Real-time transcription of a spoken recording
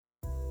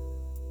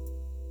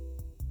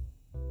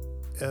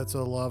It's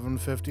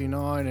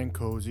 11:59 in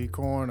Cozy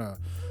Corner.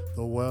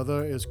 The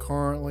weather is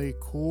currently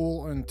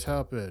cool and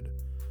tepid.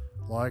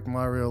 Like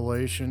my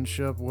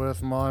relationship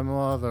with my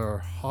mother.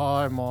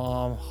 Hi,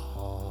 Mom.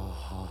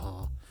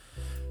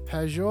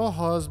 Has your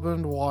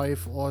husband,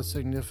 wife, or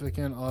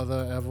significant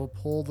other ever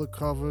pulled the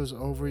covers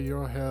over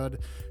your head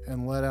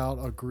and let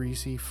out a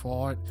greasy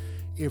fart?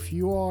 If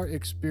you are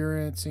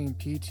experiencing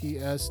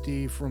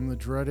PTSD from the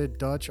dreaded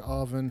Dutch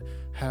oven,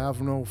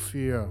 have no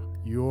fear.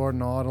 You are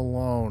not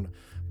alone.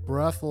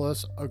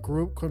 Breathless, a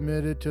group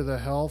committed to the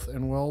health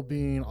and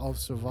well-being of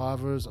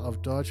survivors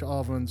of Dutch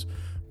ovens,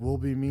 will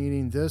be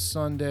meeting this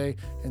Sunday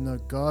in the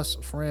Gus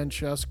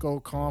Francesco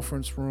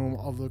Conference Room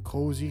of the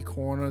Cozy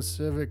Corner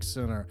Civic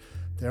Center.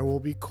 There will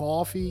be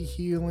coffee,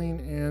 healing,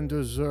 and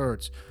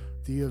desserts.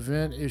 The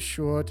event is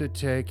sure to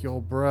take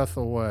your breath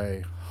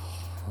away.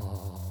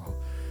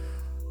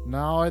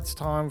 Now it's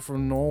time for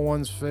no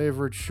one's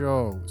favorite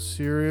show.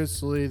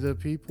 Seriously, the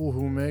people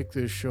who make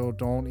this show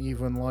don't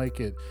even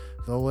like it.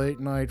 The Late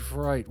Night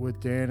Fright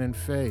with Dan and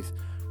Faith.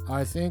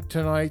 I think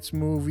tonight's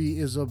movie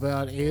is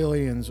about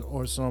aliens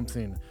or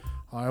something.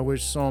 I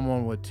wish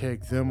someone would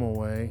take them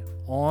away.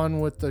 On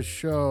with the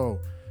show.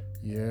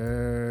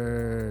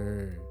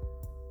 Yay.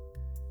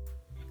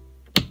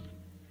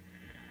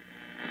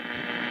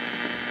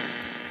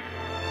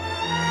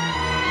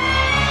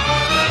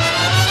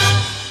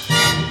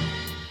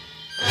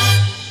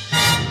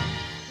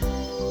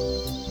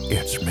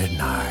 It's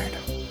midnight.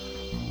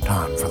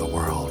 Time for the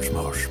world's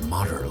most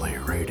moderately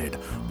rated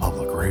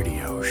public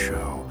radio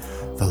show,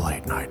 The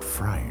Late Night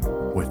Fright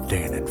with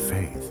Dan and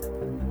Faith.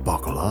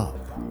 Buckle up.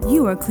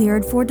 You are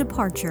cleared for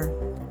departure.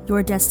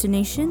 Your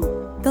destination,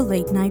 The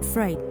Late Night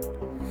Fright.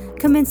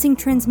 Commencing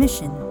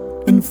transmission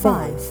in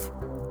 5,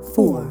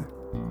 4,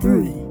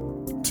 3,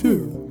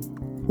 2,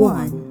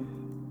 1.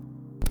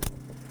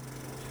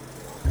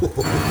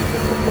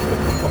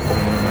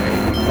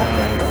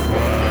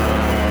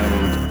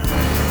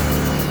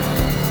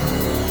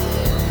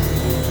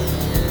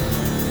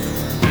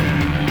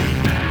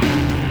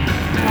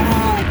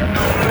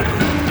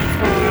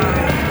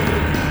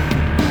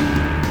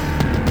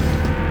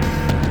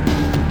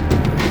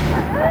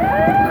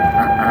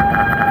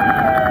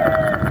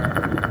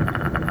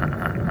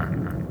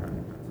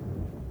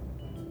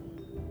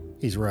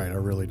 He's right, I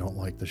really don't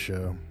like the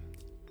show.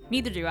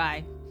 Neither do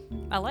I.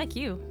 I like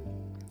you.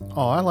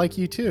 Oh, I like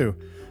you too.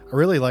 I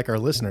really like our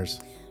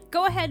listeners.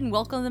 Go ahead and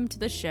welcome them to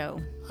the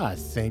show. I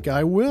think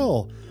I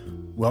will.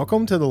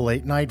 Welcome to the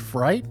Late Night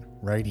Fright,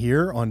 right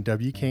here on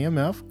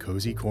WKMF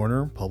Cozy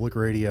Corner Public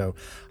Radio.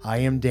 I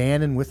am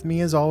Dan, and with me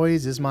as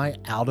always is my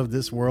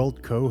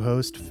out-of-this-world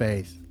co-host,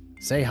 Faith.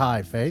 Say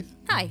hi, Faith.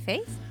 Hi,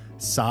 Faith.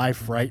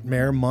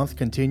 Sci-Frightmare Month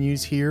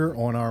continues here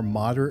on our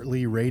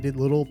moderately rated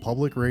little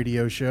public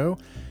radio show.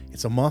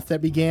 It's a month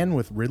that began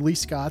with Ridley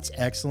Scott's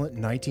excellent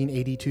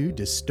 1982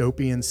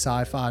 dystopian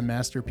sci-fi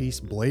masterpiece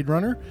Blade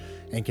Runner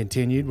and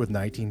continued with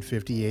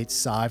 1958's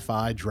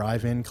sci-fi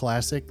drive-in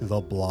classic The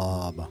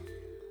Blob.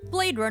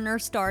 Blade Runner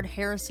starred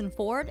Harrison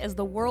Ford as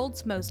the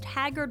world's most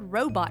haggard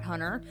robot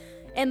hunter,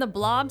 and The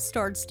Blob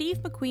starred Steve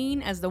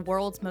McQueen as the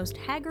world's most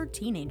haggard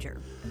teenager.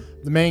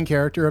 The main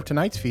character of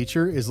tonight's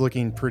feature is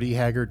looking pretty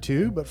haggard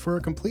too, but for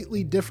a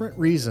completely different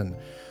reason.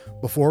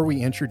 Before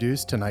we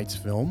introduce tonight's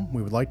film,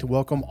 we would like to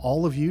welcome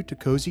all of you to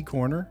Cozy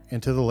Corner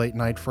and to the Late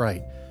Night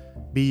Fright.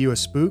 Be you a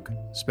spook,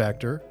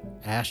 specter,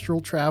 astral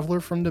traveler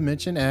from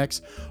Dimension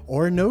X,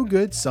 or a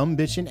no-good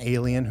some-bitchin'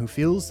 alien who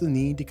feels the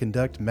need to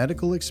conduct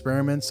medical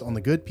experiments on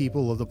the good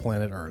people of the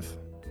planet Earth.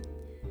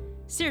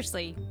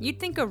 Seriously, you'd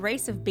think a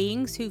race of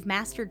beings who've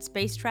mastered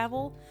space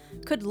travel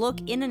could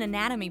look in an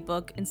anatomy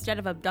book instead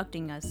of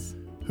abducting us.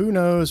 Who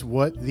knows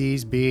what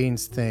these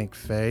beings think,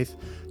 Faith?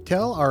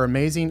 Tell our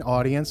amazing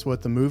audience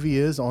what the movie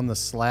is on the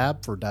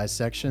slab for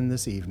dissection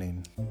this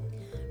evening.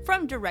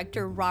 From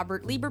director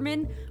Robert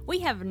Lieberman, we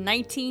have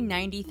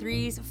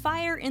 1993's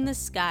Fire in the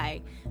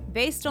Sky,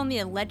 based on the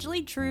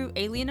allegedly true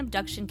alien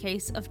abduction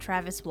case of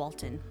Travis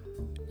Walton.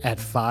 At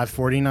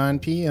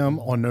 5:49 p.m.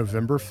 on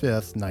November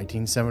 5th,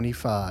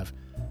 1975,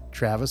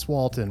 Travis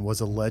Walton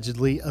was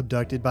allegedly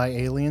abducted by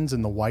aliens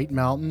in the White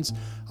Mountains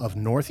of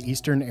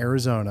northeastern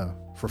Arizona.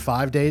 For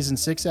 5 days and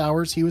 6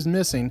 hours, he was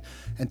missing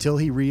until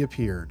he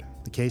reappeared.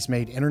 The case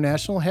made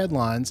international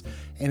headlines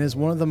and is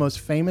one of the most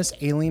famous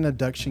alien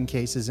abduction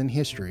cases in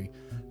history,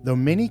 though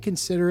many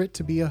consider it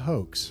to be a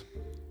hoax.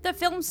 The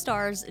film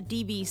stars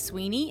D.B.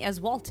 Sweeney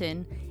as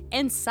Walton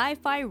and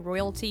sci-fi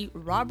royalty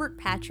Robert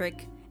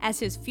Patrick as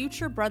his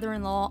future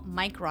brother-in-law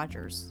Mike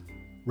Rogers.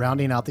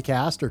 Rounding out the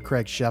cast are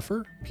Craig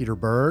Sheffer, Peter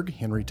Berg,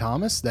 Henry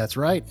Thomas, that's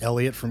right,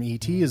 Elliot from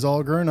E.T. is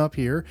all grown up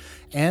here,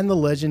 and the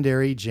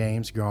legendary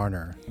James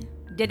Garner.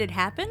 Did it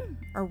happen,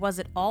 or was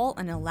it all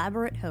an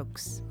elaborate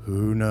hoax?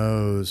 Who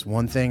knows?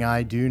 One thing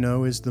I do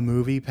know is the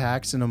movie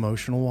packs an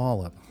emotional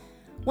wallop.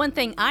 One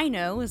thing I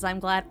know is I'm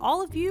glad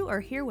all of you are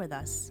here with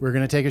us. We're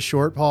going to take a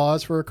short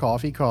pause for a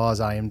coffee cause.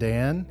 I am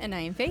Dan. And I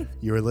am Faith.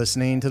 You're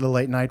listening to the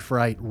Late Night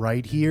Fright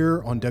right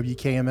here on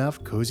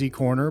WKMF Cozy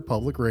Corner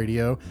Public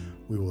Radio.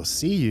 We will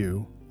see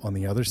you on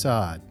the other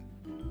side.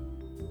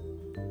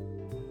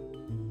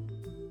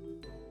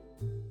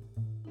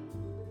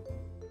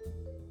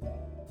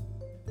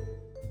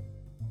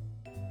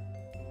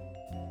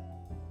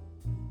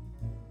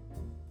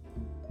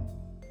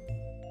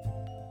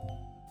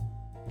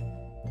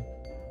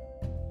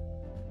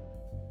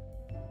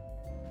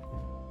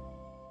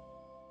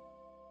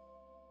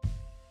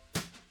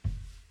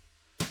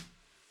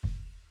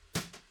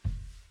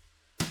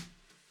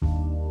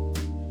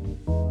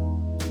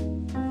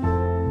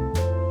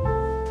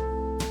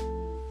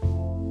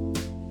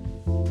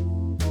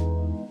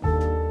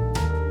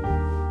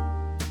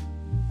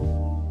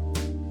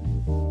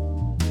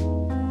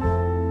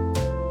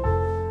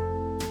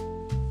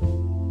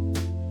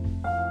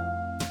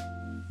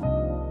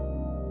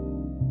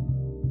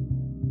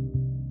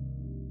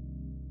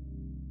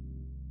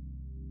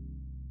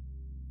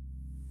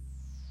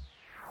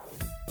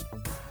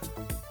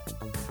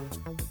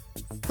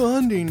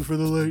 Funding for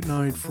the Late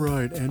Night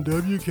Fright and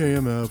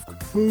WKMF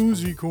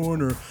Cozy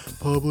Corner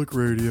Public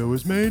Radio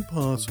is made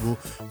possible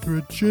through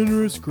a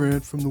generous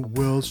grant from the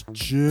Welsh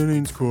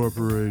Jennings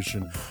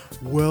Corporation.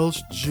 Welsh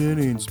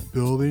Jennings,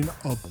 building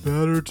a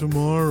better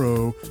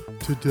tomorrow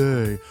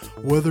today.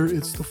 Whether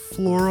it's the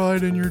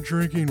fluoride in your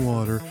drinking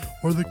water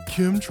or the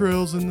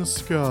chemtrails in the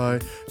sky,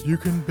 you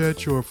can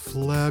bet your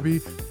flabby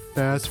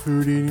fast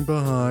food eating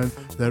behind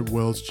that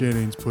Welsh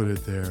Jennings put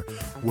it there.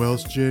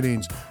 Welsh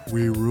Jennings,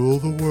 we rule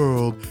the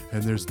world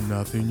and there's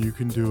nothing you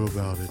can do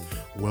about it.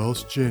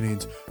 Welsh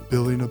Jennings,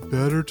 building a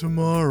better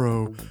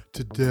tomorrow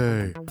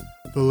today.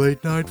 The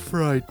Late Night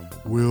Fright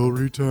will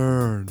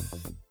return.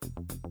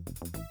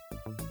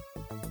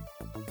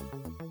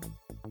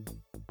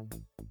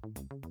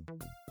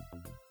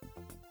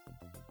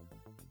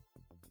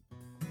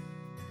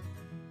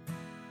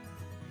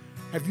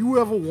 Have you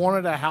ever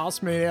wanted a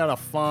house made out of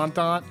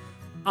fondant?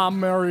 I'm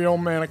Mario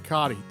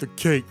Manicotti, the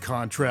cake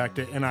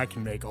contractor, and I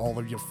can make all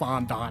of your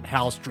fondant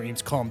house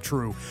dreams come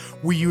true.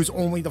 We use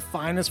only the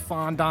finest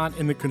fondant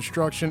in the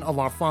construction of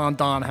our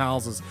fondant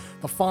houses.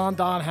 The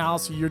fondant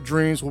house of your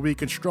dreams will be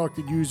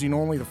constructed using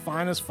only the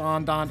finest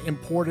fondant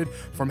imported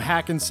from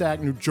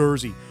Hackensack, New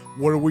Jersey.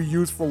 What do we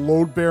use for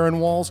load-bearing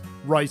walls?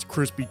 Rice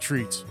Krispie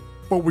treats.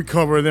 But we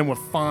cover them with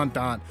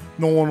fondant.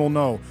 No one will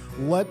know.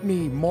 Let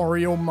me,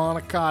 Mario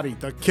Manicotti,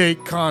 the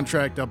cake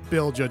contractor,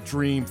 build your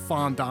dream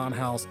fondant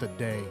house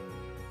today.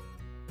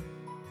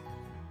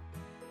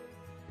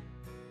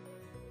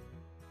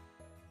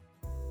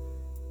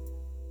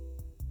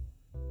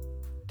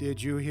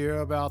 Did you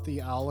hear about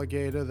the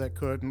alligator that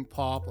couldn't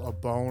pop a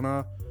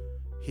boner?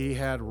 He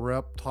had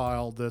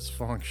reptile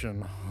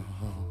dysfunction.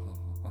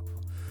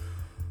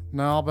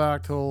 Now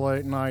back to the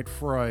Late Night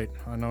Fright.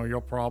 I know you're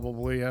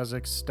probably as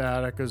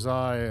ecstatic as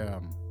I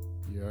am.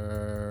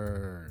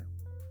 Yeah.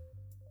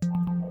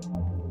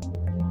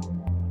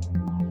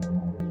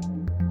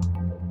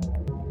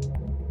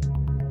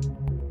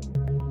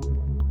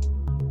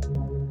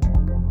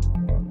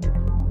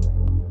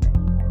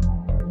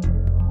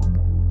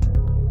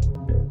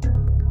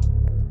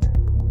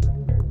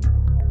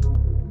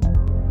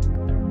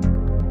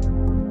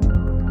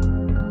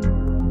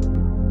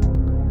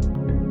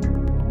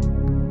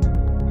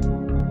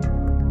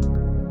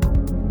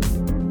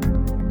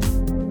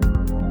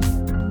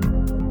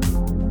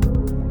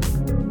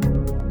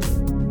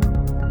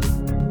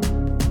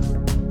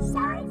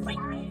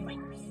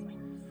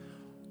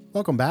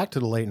 Welcome back to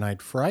the Late Night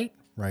Fright,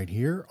 right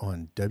here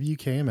on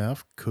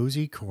WKMF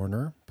Cozy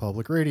Corner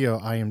Public Radio.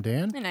 I am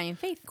Dan. And I am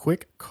Faith.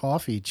 Quick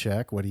coffee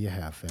check. What do you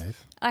have,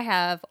 Faith? I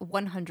have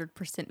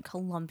 100%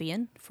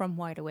 Colombian from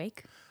Wide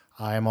Awake.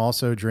 I am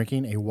also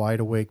drinking a Wide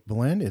Awake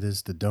blend. It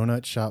is the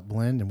Donut Shop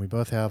blend, and we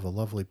both have a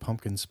lovely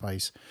pumpkin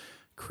spice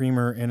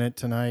creamer in it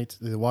tonight.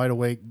 The Wide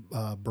Awake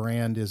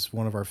brand is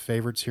one of our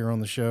favorites here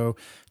on the show.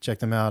 Check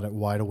them out at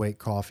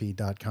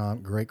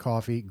wideawakecoffee.com. Great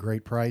coffee,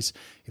 great price.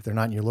 If they're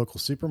not in your local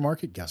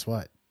supermarket, guess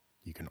what?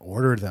 You can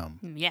order them.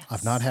 Yes.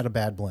 I've not had a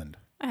bad blend.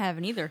 I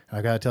haven't either.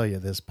 I got to tell you,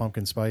 this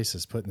pumpkin spice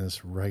is putting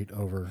this right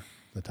over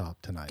the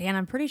top tonight. Dan,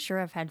 I'm pretty sure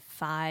I've had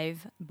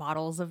 5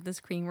 bottles of this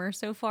creamer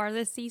so far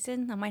this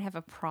season. I might have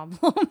a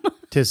problem.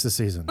 Tis the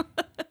season.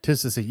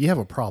 Tis the season. You have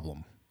a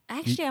problem.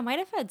 Actually, I might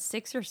have had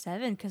 6 or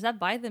 7 because I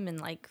buy them in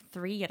like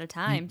 3 at a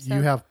time. So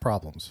You have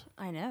problems.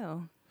 I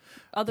know.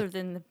 Other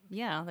than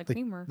the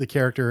creamer. The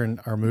character in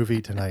our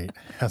movie tonight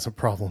has a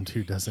problem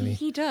too, doesn't he?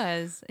 He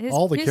does. His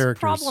characters-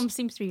 problem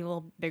seems to be a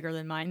little bigger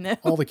than mine, though.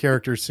 All the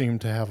characters seem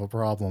to have a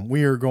problem.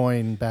 We are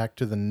going back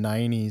to the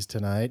 90s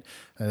tonight.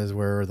 That is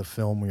where the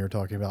film we were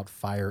talking about,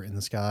 Fire in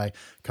the Sky,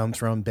 comes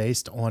from,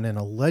 based on an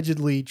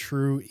allegedly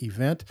true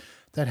event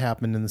that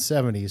happened in the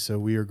 70s. So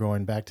we are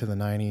going back to the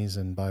 90s,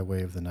 and by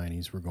way of the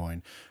 90s, we're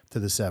going to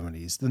the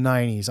 70s. The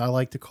 90s, I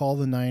like to call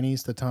the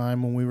 90s the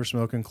time when we were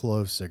smoking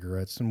clove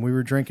cigarettes and we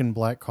were drinking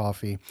black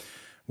coffee,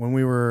 when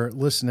we were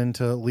listening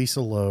to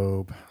Lisa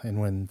Loeb, and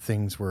when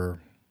things were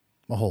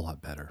a whole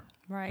lot better.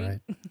 Right.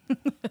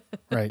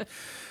 Right.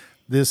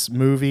 This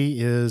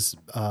movie is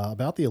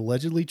about the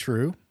allegedly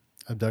true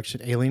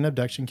alien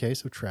abduction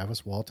case of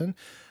Travis Walton.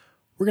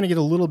 We're going to get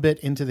a little bit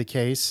into the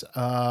case.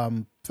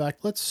 In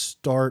fact, let's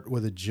start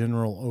with a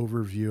general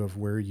overview of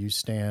where you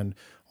stand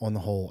on the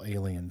whole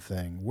alien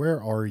thing.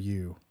 Where are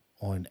you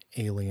on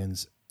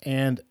aliens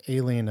and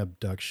alien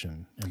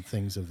abduction and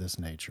things of this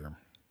nature?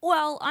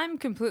 Well, I'm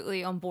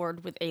completely on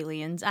board with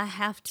aliens. I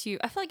feel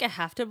like I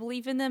have to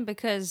believe in them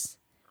because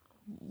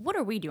what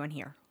are we doing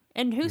here?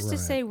 And who's to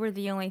say we're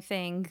the only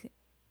thing,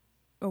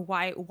 or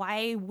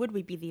why would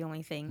we be the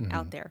only thing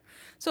out there?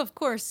 So, of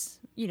course,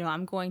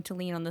 I'm going to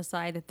lean on the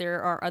side that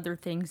there are other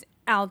things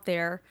out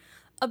there.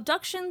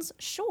 Abductions,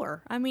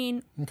 sure. I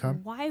mean,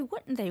 why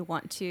wouldn't they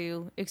want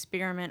to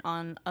experiment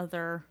on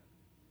other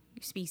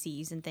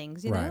species and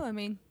things, you know? I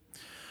mean...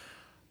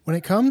 When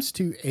it comes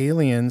to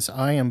aliens,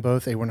 I am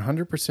both a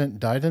 100%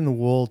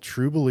 dyed-in-the-wool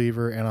true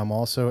believer, and I'm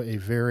also a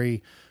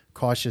very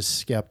cautious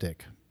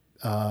skeptic,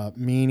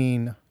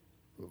 meaning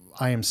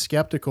I am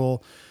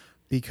skeptical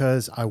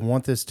because I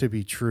want this to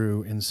be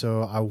true. And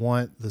so I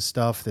want the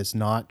stuff that's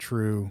not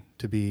true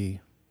to be,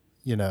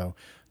 the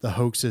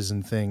hoaxes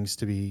and things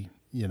to be,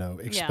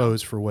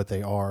 exposed for what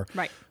they are.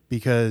 Right.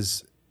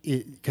 Because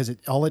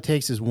all it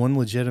takes is one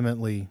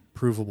legitimately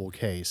provable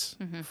case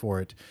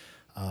for it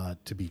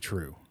to be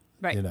true.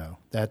 Right.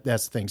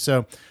 That's the thing.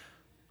 So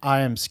I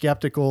am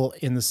skeptical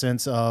in the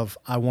sense of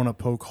I want to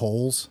poke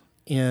holes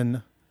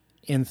in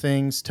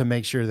things to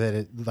make sure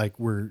that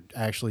we're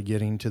actually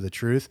getting to the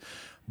truth,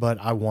 but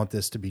I want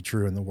this to be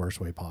true in the worst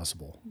way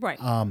possible. Right.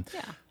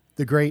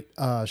 The great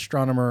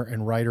astronomer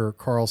and writer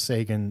Carl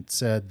Sagan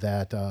said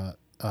that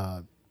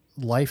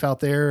life out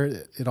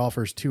there, it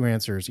offers two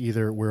answers.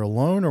 Either we're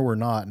alone or we're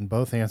not, and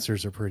both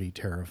answers are pretty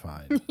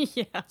terrifying.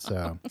 Yeah.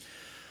 So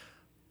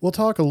we'll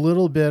talk a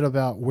little bit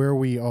about where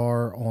we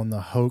are on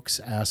the hoax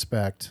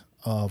aspect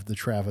of the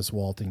Travis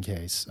Walton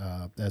case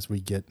as we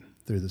get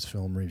through this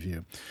film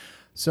review.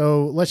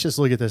 So let's just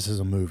look at this as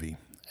a movie.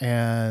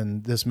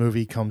 And this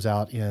movie comes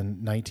out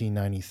in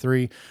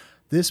 1993.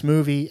 This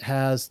movie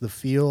has the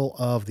feel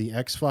of the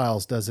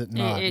X-Files, does it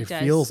not? It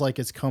does. Feels like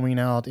it's coming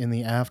out in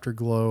the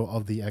afterglow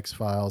of the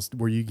X-Files.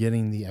 Were you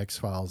getting the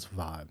X-Files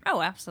vibe?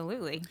 Oh,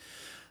 absolutely.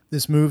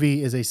 This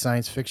movie is a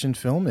science fiction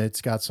film.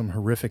 It's got some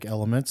horrific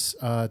elements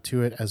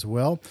to it as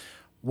well.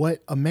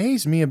 What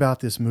amazed me about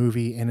this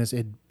movie, and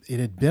it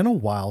had been a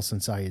while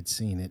since I had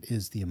seen it,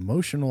 is the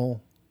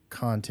emotional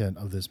content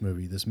of this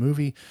movie. This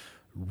movie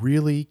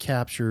really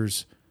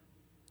captures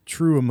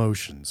true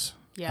emotions.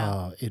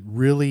 Yeah. It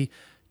really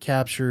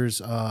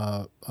captures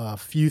a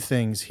few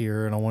things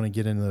here, and I want to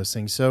get into those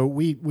things. So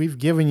we've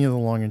given you the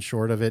long and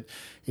short of it.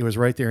 It was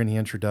right there in the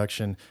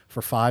introduction.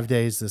 For 5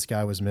 days, this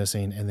guy was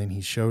missing, and then he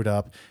showed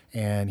up,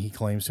 and he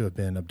claims to have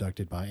been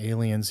abducted by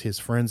aliens. His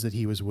friends that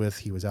he was with,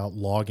 he was out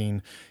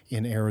logging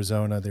in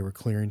Arizona. They were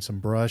clearing some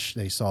brush.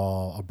 They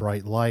saw a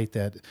bright light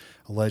that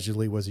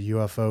allegedly was a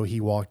UFO. He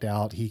walked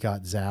out. He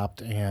got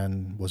zapped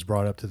and was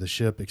brought up to the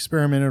ship,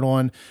 experimented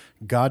on,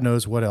 God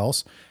knows what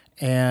else.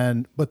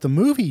 But the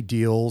movie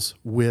deals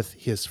with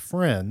his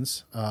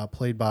friends,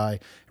 played by,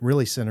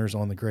 really centers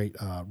on the great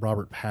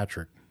Robert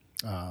Patrick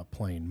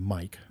playing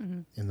Mike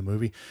in the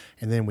movie.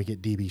 And then we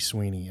get D.B.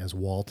 Sweeney as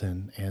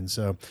Walton. And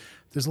so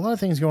there's a lot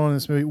of things going on in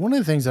this movie. One of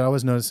the things that I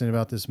was noticing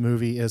about this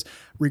movie is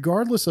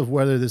regardless of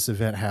whether this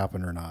event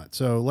happened or not,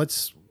 so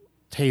let's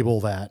table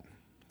that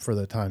for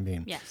the time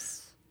being.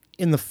 Yes.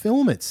 In the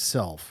film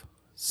itself,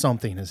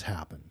 something has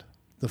happened.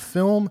 The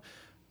film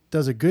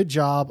does a good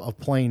job of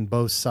playing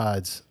both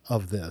sides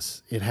of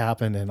this. It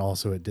happened and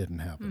also it didn't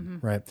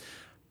happen, right?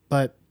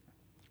 But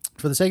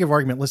for the sake of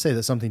argument, let's say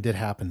that something did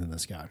happen to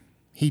this guy.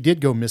 He did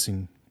go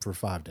missing for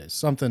 5 days.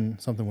 Something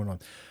went on.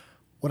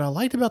 What I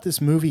liked about this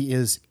movie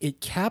is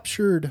it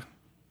captured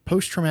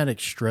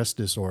post-traumatic stress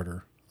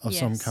disorder of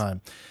some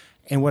kind.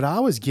 And what I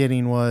was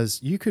getting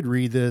was you could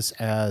read this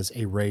as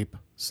a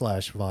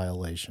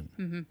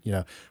rape/violation,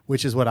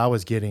 which is what I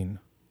was getting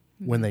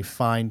when they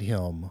find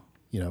him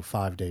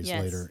 5 days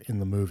later in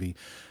the movie.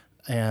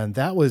 And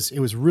it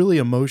was really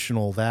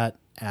emotional, that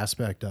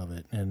aspect of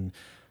it. And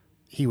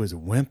he was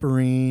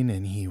whimpering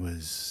and he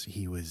was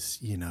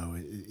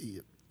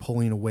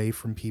pulling away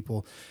from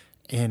people.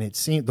 And it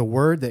seemed the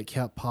word that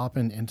kept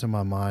popping into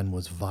my mind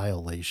was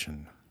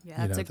violation.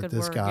 Yeah, that's a good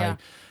this word, guy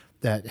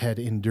that had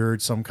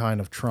endured some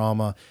kind of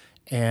trauma,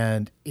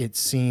 and it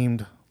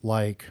seemed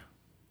like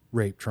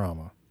rape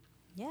trauma.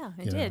 Yeah,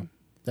 it did.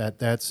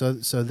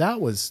 So that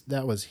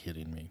was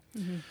hitting me.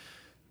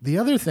 The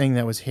other thing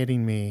that was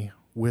hitting me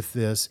with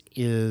this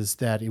is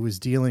that it was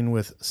dealing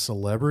with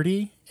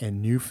celebrity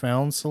and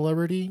newfound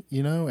celebrity,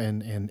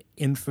 and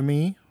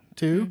infamy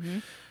too.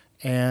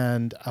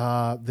 And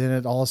then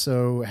it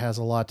also has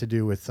a lot to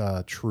do with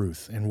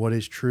truth and what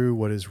is true,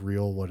 what is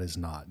real, what is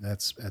not.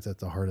 That's at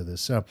the heart of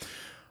this. So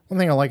one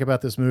thing I like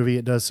about this movie,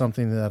 it does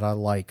something that I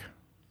like,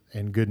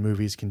 and good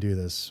movies can do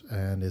this.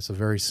 And it's a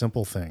very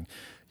simple thing.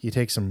 You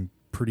take some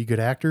pretty good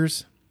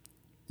actors,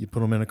 you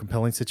put them in a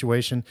compelling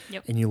situation,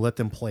 and you let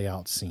them play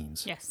out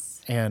scenes.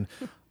 Yes. And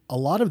a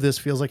lot of this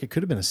feels like it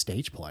could have been a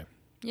stage play.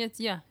 It's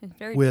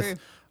very with, true.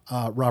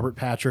 Robert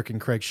Patrick and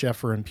Craig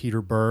Sheffer and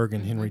Peter Berg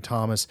and Henry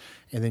Thomas.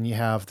 And then you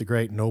have the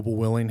great Noble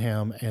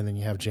Willingham, and then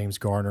you have James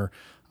Garner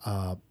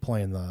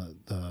playing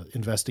the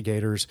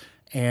investigators.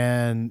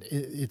 And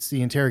it's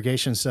the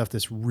interrogation stuff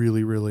that's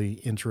really, really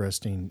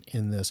interesting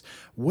in this.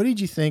 What did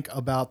you think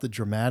about the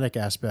dramatic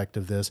aspect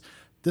of this?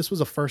 This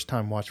was a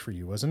first-time watch for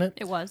you, wasn't it?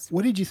 It was.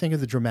 What did you think of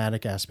the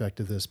dramatic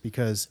aspect of this?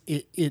 Because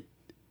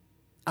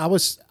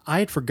I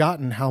had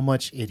forgotten how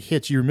much it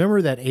hits. You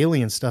remember that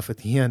alien stuff at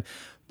the end,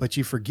 but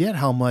you forget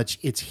how much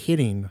it's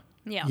hitting,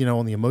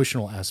 on the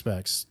emotional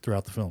aspects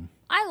throughout the film.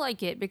 I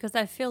like it because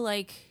I feel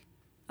like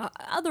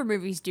other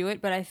movies do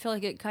it, but I feel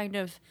like it kind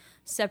of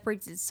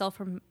separates itself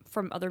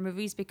from other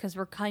movies because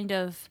we're kind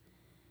of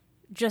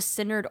just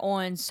centered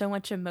on so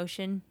much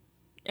emotion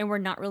and we're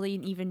not really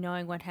even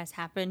knowing what has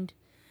happened.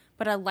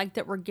 But I like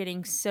that we're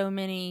getting so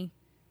many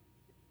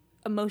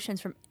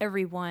emotions from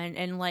everyone,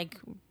 and like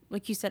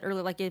you said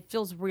earlier, like it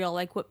feels real,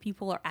 like what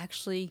people are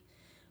actually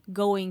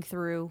going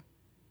through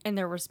and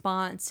their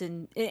response,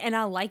 and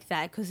I like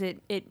that because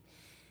it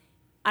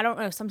I don't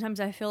know, sometimes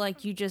I feel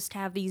like you just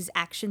have these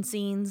action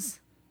scenes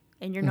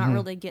and you're not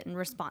really getting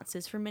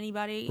responses from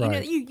anybody.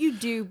 Right. You know, you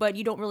do, but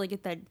you don't really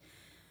get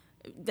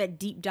that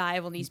deep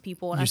dive on these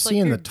people. And You're I feel like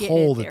seeing you're the getting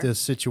toll it that there. this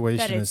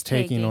situation is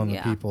taking on the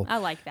yeah. people. I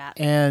like that.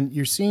 And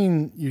you're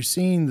seeing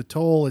the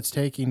toll it's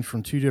taking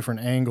from two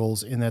different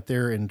angles, in that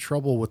they're in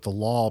trouble with the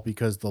law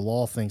because the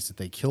law thinks that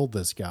they killed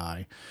this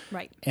guy.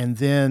 Right. And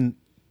then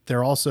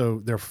they're also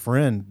their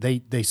friend.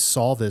 They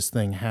saw this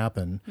thing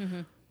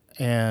happen,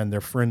 and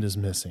their friend is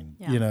missing.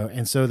 Yeah. You know,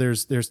 and so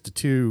there's the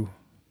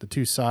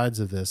two sides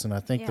of this, and I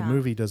think the Yeah.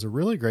 movie does a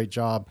really great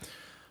job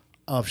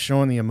of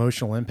showing the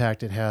emotional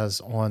impact it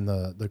has on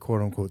the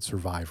quote unquote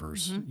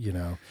survivors. You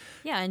know,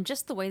 Yeah, and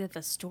just the way that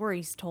the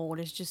story's told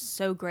is just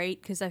so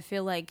great because I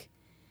feel like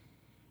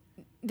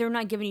they're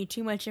not giving you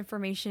too much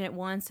information at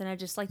once, and I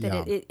just like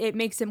that Yeah. it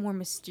makes it more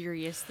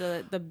mysterious,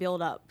 the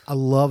build up. I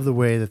love the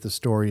way that the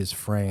story is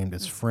framed.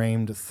 It's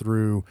framed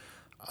through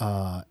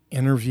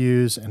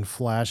interviews and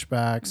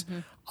flashbacks.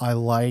 I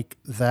like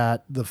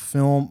that the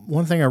film,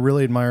 one thing I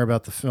really admire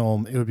about the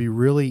film, it would be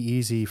really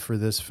easy for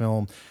this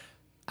film.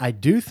 I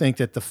do think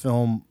that the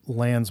film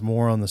lands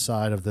more on the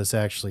side of this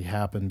actually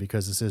happened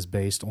because this is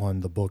based on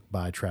the book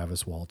by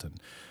Travis Walton.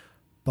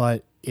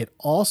 But it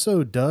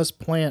also does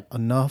plant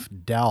enough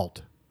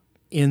doubt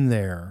in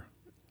there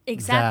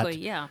Exactly, that-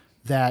 yeah.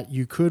 that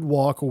you could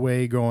walk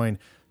away going,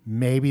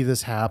 maybe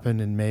this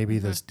happened and maybe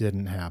this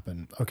didn't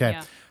happen. Okay.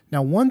 Yeah.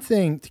 Now, one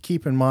thing to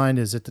keep in mind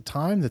is at the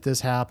time that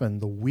this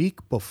happened, the week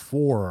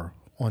before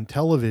on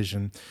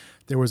television,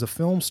 there was a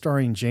film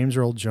starring James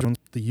Earl Jones,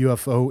 the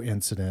UFO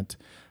incident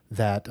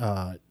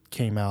that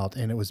came out,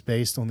 and it was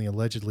based on the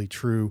allegedly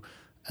true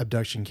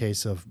abduction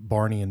case of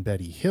Barney and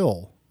Betty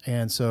Hill.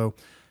 And so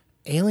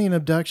alien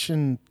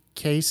abduction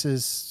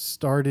cases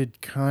started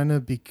kind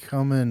of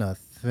becoming a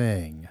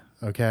thing,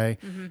 okay?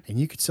 And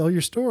you could sell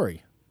your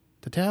story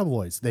to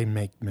tabloids. They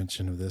make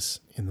mention of this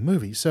in the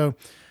movie. So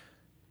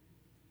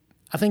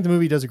I think the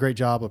movie does a great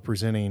job of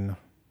presenting,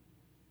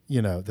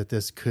 you know, that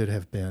this could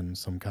have been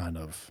some kind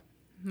of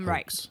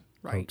hoax,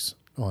 Right. hoax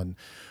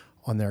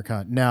on their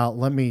account. Now,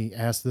 let me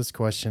ask this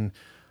question.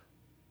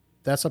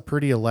 That's a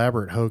pretty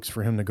elaborate hoax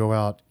for him to go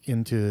out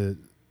into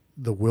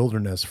the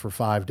wilderness for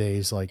 5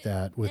 days like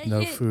that with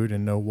no food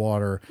and no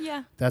water.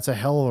 Yeah. That's a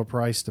hell of a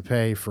price to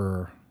pay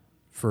for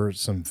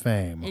some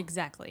fame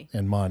Exactly.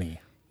 and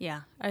money.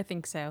 Yeah, I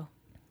think so.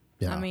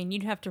 Yeah. I mean,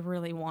 you'd have to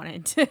really want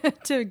it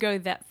to go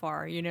that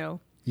far, you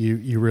know.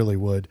 You really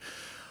would.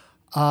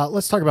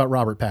 Let's talk about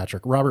Robert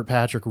Patrick. Robert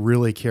Patrick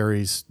really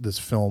carries this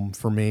film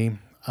for me.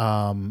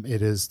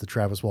 It is the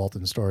Travis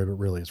Walton story, but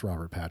really it's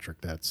Robert Patrick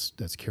that's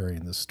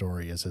carrying this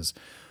story as his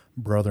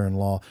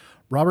brother-in-law.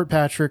 Robert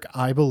Patrick,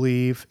 I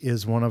believe,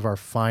 is one of our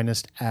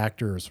finest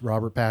actors.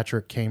 Robert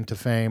Patrick came to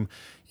fame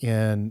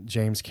in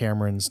James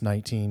Cameron's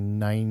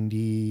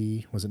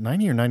 1990. Was it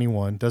 90 or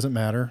 91? Doesn't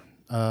matter.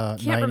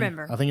 90.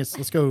 remember. I think it's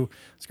let's go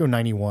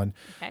 91.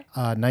 Okay.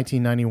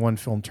 1991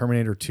 film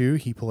Terminator 2.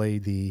 He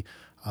played the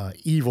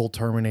evil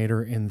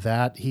Terminator in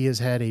that. He has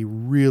had a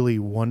really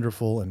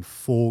wonderful and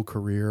full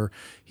career.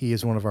 He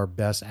is one of our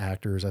best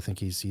actors. I think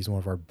he's one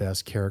of our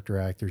best character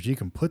actors. You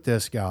can put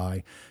this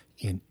guy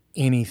in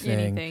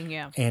anything,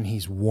 yeah. and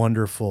he's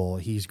wonderful.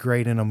 He's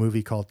great in a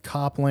movie called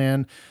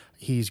Copland.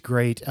 He's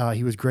great.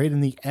 He was great in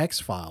the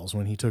X-Files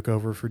when he took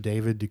over for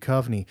David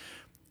Duchovny.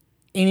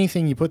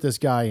 Anything you put this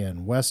guy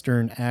in,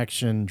 Western,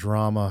 action,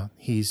 drama,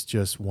 he's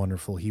just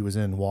wonderful. He was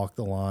in Walk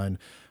the Line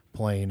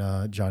playing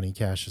Johnny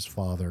Cash's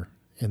father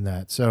in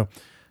that. So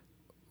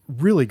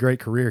really great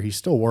career. He's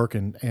still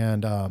working,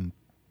 and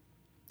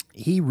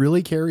he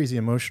really carries the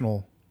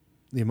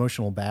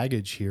emotional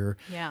baggage here.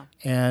 Yeah.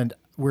 And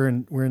we're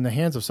in the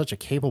hands of such a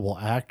capable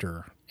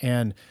actor,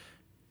 and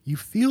you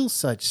feel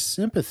such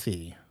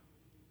sympathy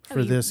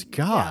for this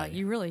guy. Yeah,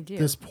 you really do.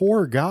 This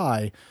poor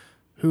guy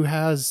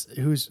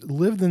who's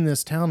lived in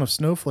this town of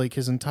Snowflake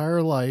his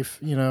entire life,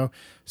 you know,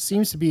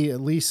 seems to be at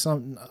least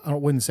I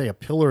wouldn't say a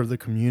pillar of the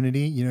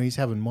community. You know, he's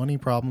having money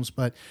problems,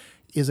 but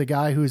is a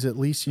guy who's at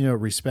least, you know,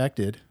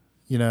 respected.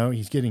 You know,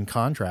 he's getting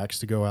contracts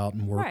to go out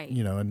and work, Right.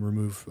 you know, and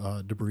remove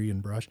debris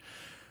and brush.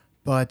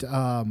 But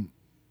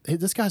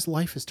this guy's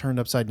life is turned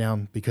upside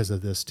down because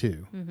of this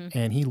too.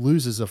 And he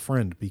loses a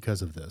friend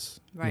because of this,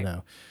 Right. you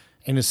know,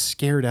 and is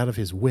scared out of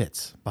his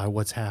wits by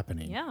what's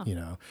happening, Yeah. you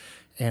know,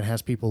 and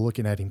has people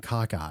looking at him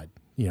cockeyed,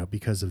 you know,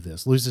 because of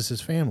this, loses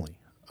his family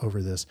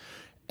over this.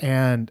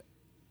 And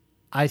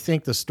I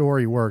think the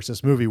story works.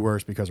 This movie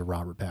works because of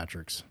Robert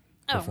Patrick's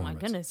Oh my performance.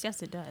 goodness,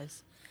 yes, it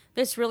does.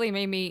 This really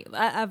made me.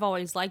 I've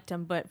always liked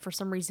him, but for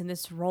some reason,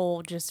 this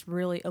role just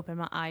really opened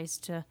my eyes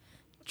to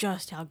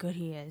just how good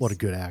he is. What a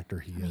good actor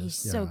he is. He's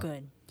so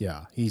good.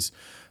 Yeah,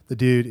 the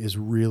dude is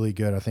really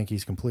good. I think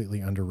he's completely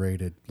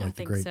underrated, I like the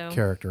think great so.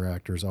 character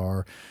actors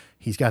are.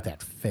 He's got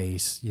that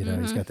face, you know,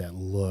 he's got that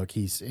look.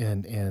 He's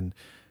and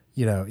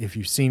if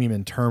you've seen him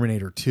in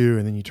Terminator 2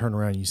 and then you turn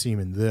around and you see him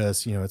in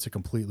this, it's a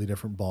completely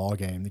different ball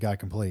game. The guy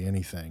can play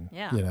anything,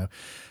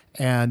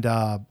 and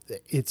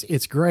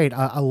it's great.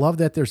 I love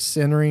that they're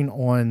centering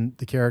on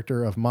the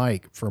character of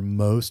Mike for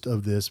most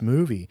of this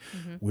movie.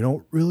 Mm-hmm. We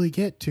don't really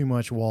get too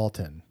much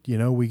Walton.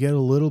 We get a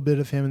little bit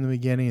of him in the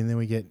beginning, and then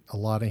we get a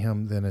lot of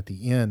him then at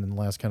the end in the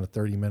last kind of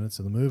 30 minutes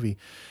of the movie.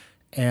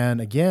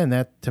 And again,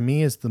 that to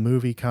me is the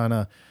movie kind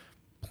of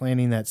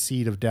planting that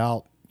seed of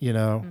doubt,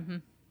 mm-hmm.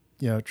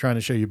 Trying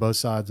to show you both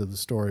sides of the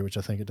story, which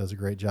I think it does a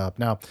great job.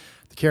 Now,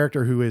 the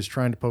character who is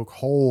trying to poke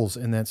holes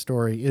in that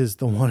story is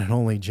the one and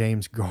only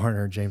James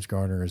Garner. James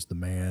Garner is the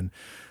man,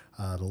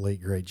 the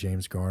late, great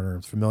James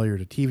Garner, familiar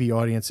to TV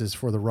audiences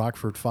for the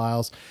Rockford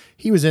Files.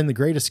 He was in The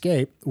Great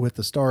Escape with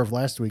the star of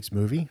last week's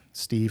movie,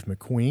 Steve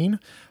McQueen.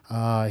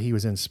 He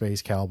was in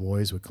Space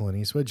Cowboys with Clint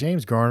Eastwood.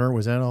 James Garner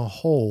was in a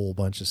whole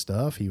bunch of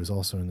stuff. He was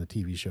also in the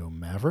TV show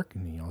Maverick,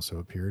 and he also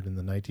appeared in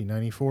the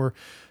 1994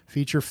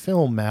 feature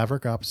film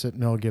Maverick opposite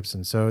Mel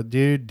Gibson. So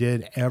dude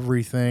did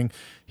everything.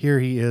 Here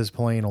he is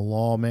playing a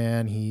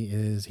lawman. He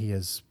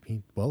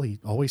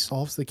always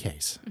solves the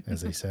case,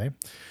 as they say.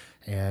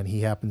 And he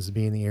happens to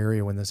be in the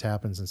area when this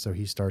happens, and so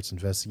he starts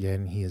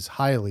investigating. He is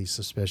highly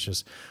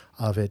suspicious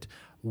of it.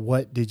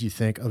 What did you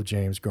think of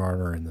James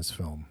Garner in this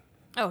film?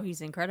 Oh,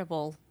 he's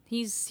incredible.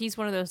 He's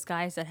one of those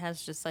guys that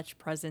has just such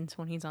presence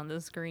when he's on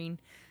the screen.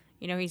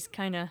 He's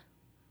kind of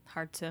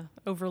hard to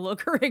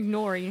overlook or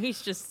ignore.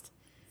 He's just...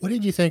 What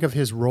did you think of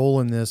his role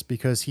in this?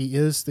 Because he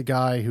is the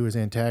guy who is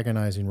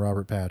antagonizing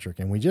Robert Patrick.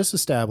 And we just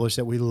established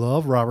that we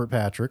love Robert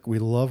Patrick. We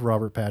love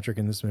Robert Patrick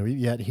in this movie.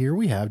 Yet here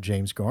we have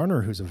James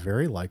Garner, who's a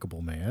very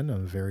likable man, a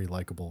very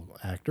likable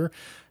actor.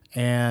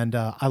 And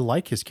I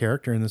like his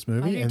character in this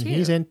movie. And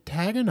he's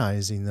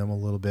antagonizing them a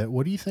little bit.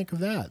 What do you think of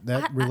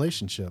that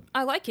relationship?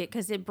 I like it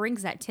because it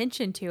brings that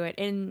tension to it.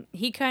 And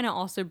he kind of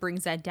also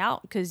brings that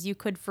doubt because you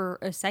could for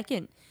a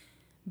second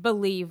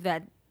believe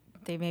that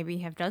they maybe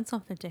have done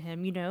something to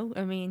him,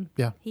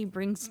 he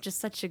brings just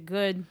such a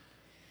good,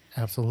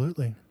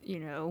 absolutely,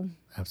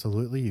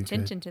 absolutely,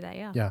 tension to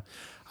that. Yeah.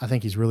 I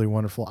think he's really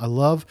wonderful. I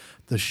love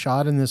the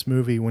shot in this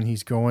movie when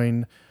he's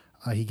going,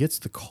 he gets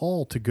the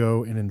call to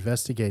go and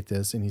investigate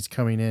this, and he's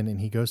coming in and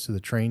he goes to the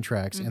train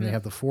tracks, mm-hmm. and they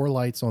have the 4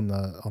 lights on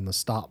the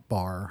stop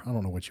bar. I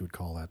don't know what you would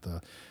call that.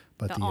 The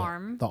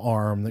arm. The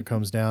arm that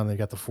comes down. They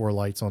got the 4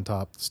 lights on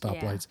top, the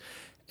stop lights.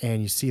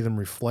 And you see them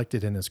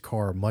reflected in his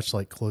car, much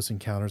like Close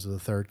Encounters of the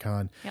Third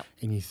Kind. Yep.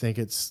 And you think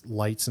it's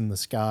lights in the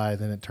sky,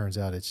 then it turns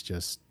out it's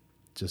just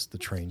the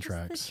train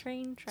tracks. The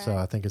train tracks. So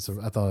I think I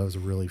thought it was a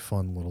really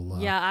fun little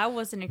I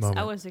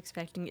was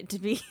expecting it to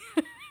be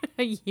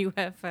a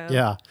UFO.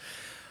 Yeah.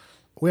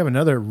 We have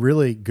another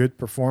really good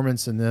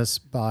performance in this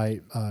by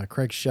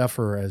Craig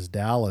Sheffer as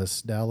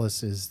Dallas.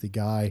 Dallas is the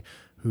guy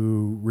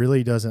who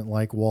really doesn't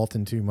like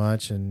Walton too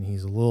much, and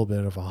he's a little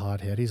bit of a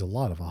hothead. He's a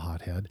lot of a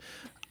hothead.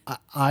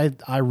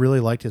 I really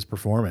liked his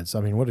performance.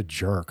 I mean, what a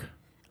jerk.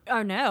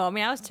 Oh, no. I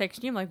mean, I was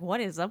texting you. I'm like,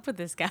 what is up with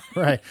this guy?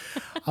 Right.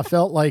 I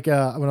felt like when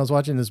I was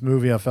watching this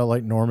movie, I felt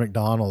like Norm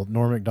Macdonald.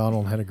 Norm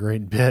Macdonald had a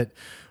great bit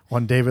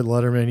on David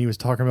Letterman. He was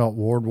talking about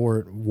World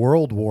War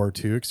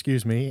II,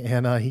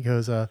 and he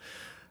goes, hey,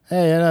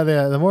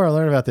 the more I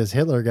learn about this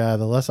Hitler guy,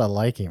 the less I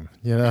like him.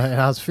 And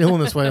I was feeling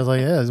this way. I was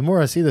like, the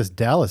more I see this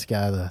Dallas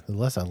guy, the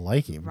less I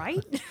like him.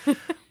 Right?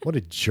 What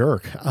a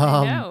jerk.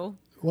 I know.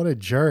 What a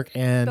jerk.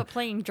 But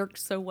playing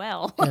jerks so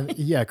well. And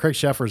Craig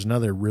Sheffer is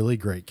another really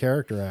great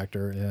character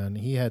actor, and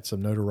he had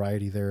some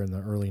notoriety there in the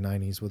early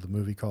 90s with a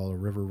movie called A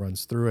River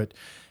Runs Through It.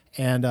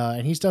 And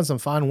he's done some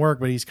fine work,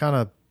 but he's kind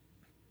of,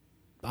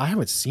 I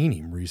haven't seen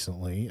him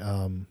recently.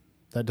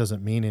 That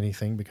doesn't mean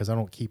anything because I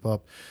don't keep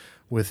up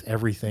with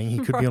everything. He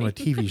could be on a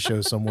TV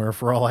show somewhere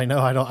for all I know.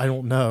 I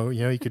don't know.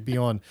 He could be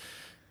on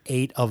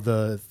 8 of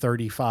the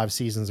 35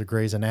 seasons of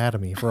Grey's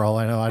Anatomy for all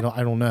I know. I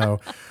don't know.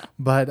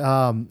 But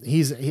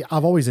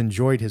I've always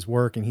enjoyed his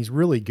work, and he's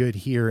really good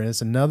here. And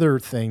it's another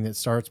thing that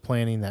starts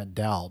planting that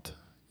doubt,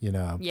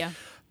 Yeah.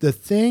 The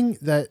thing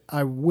that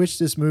I wish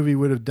this movie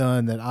would have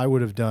done that I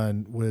would have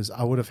done was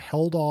I would have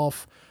held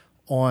off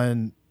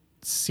on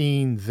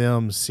seeing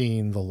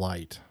the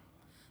light.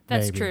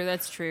 That's true.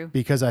 That's true.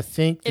 Because I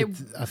think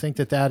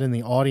that in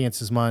the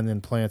audience's mind then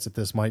plants that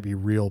this might be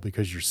real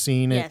because you're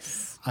seeing it.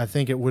 Yes. I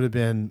think it would have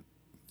been,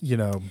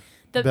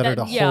 better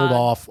to hold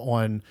off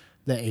on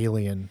the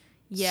alien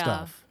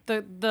stuff.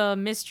 The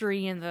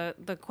mystery and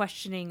the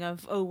questioning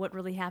of what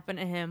really happened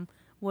to him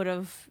would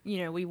have,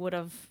 we would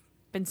have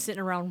been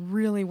sitting around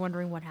really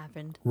wondering what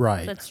happened.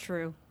 Right. That's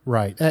true.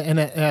 Right. And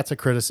that's a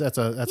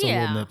criticism. That's a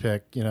little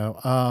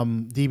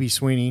nitpick. D.B.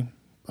 Sweeney.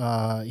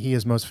 He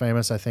is most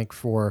famous, I think,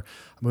 for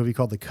a movie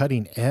called The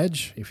Cutting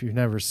Edge. If you've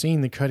never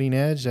seen The Cutting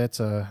Edge, that's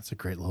a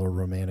great little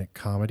romantic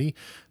comedy.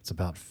 It's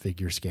about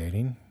figure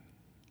skating.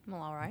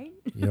 Well, all right.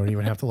 You don't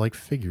even have to like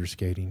figure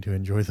skating to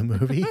enjoy the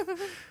movie.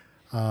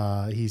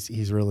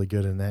 He's really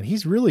good in that.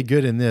 He's really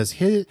good in this.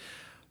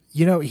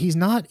 He's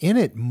not in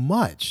it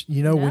much,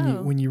 No.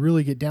 when you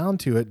really get down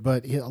to it,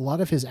 but a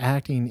lot of his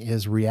acting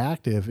is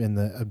reactive in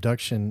the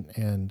abduction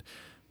and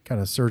kind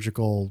of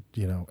surgical,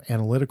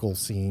 analytical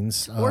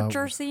scenes,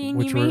 Torture scene,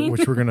 which you mean?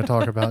 which we're going to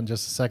talk about in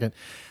just a second.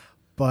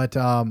 But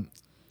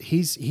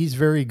he's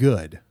very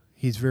good.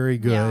 He's very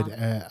good.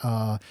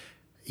 Yeah.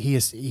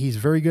 He's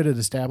very good at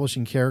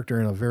establishing character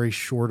in a very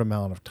short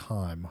amount of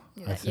time,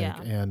 I think.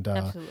 Yeah, and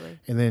absolutely.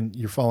 And then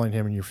you're following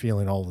him and you're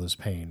feeling all of this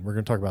pain. We're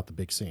going to talk about the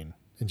big scene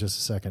in just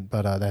a second,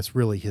 but that's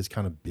really his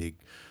kind of big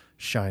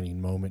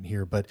shining moment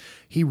here. But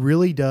he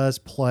really does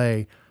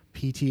play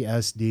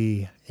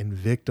PTSD and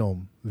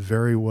victim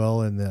very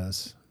well in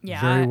this. Yeah,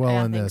 very well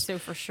I in think this. so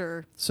for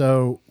sure.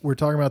 So we're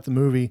talking about the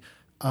movie.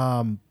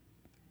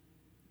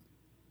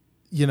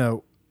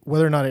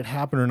 Whether or not it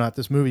happened or not,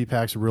 this movie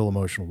packs a real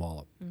emotional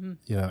wallop. And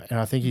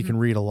I think you can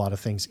read a lot of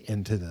things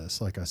into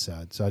this, like I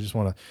said. So I just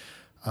want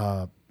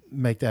to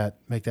make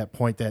that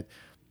point that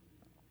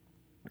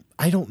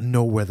I don't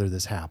know whether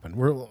this happened.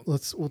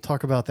 We'll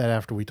talk about that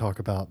after we talk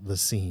about the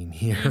scene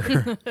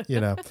here.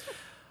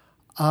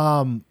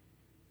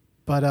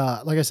 But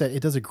like I said,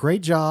 it does a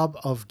great job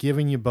of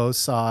giving you both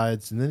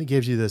sides, and then it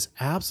gives you this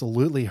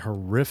absolutely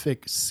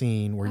horrific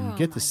scene where you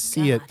get to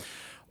see it.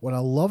 What I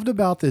loved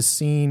about this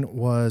scene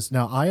was,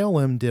 now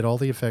ILM did all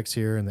the effects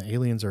here, and the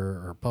aliens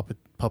are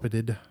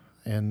puppeted,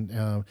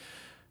 and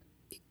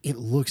it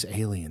looks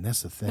alien.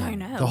 That's the thing. I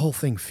know. The whole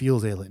thing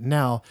feels alien.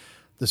 Now,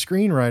 the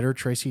screenwriter,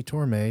 Tracy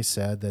Torme,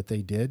 said that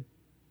they did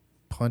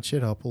punch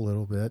it up a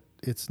little bit.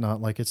 It's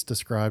not like it's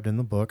described in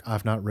the book.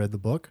 I've not read the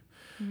book.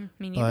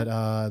 Me neither.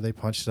 But they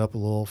punched it up a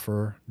little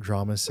for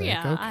drama's sake.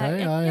 Yeah,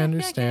 okay, I I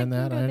understand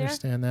that. go I there.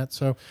 understand that.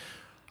 So,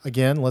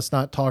 again, let's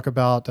not talk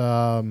about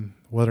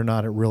whether or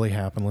not it really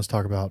happened. Let's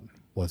talk about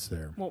what's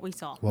there, What we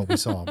saw. what we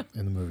saw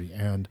in the movie.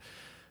 And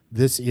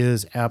this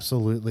is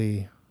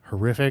absolutely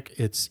horrific.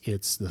 It's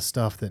the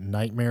stuff that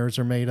nightmares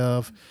are made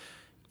of.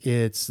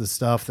 It's the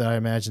stuff that I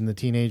imagine the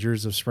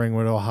teenagers of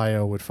Springwood,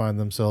 Ohio would find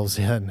themselves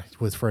in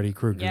with Freddy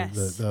Krueger.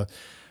 Yes.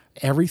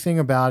 Everything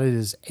about it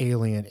is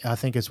alien. I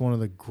think it's one of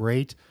the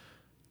great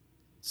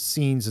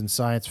scenes in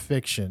science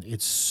fiction.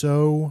 It's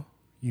so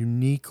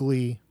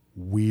uniquely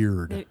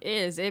weird. It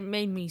is. It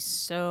made me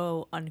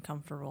so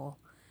uncomfortable.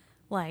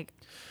 Like,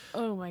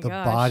 oh my The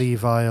gosh. body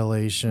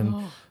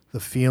violation, the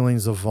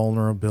feelings of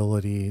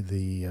vulnerability,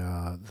 the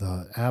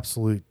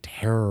absolute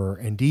terror.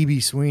 And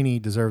D.B. Sweeney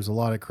deserves a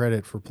lot of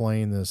credit for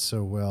playing this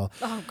so well.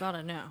 Oh God,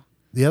 I know.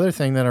 The other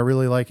thing that I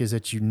really like is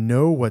that you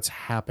know what's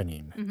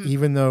happening,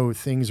 even though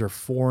things are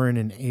foreign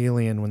and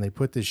alien. When they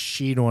put this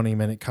sheet on him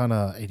and it kind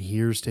of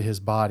adheres to his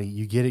body,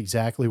 you get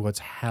exactly what's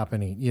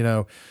happening,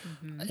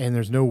 and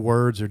there's no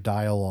words or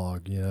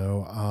dialogue,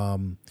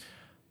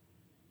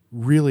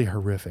 really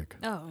horrific.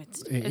 Oh,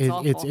 it's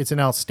awful. It's an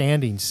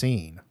outstanding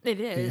scene.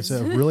 It is.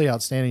 It's a really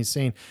outstanding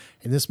scene.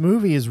 And this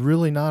movie is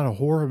really not a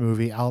horror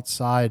movie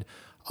outside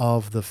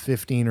of the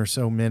 15 or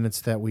so minutes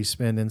that we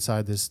spend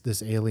inside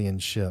this alien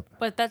ship.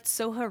 But that's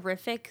so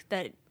horrific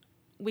that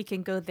we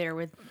can go there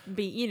with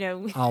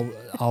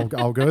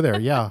I'll go there.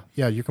 Yeah,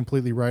 you're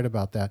completely right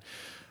about that.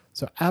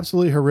 So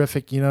absolutely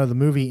horrific. The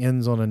movie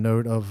ends on a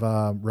note of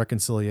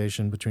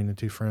reconciliation between the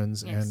two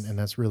friends, Yes. and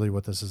that's really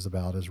what this is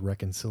about, is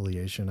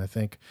reconciliation. I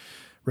think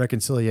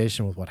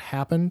reconciliation with what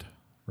happened,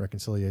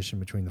 reconciliation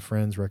between the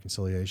friends,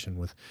 reconciliation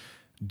with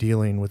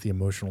dealing with the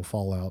emotional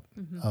fallout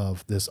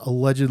of this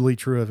allegedly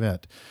true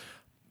event.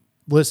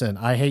 Listen,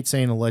 I hate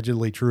saying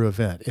allegedly true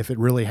event. If it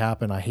really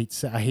happened, I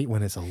hate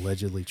when it's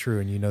allegedly true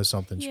and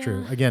something's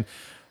true. Again,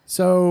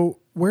 so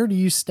where do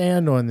you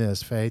stand on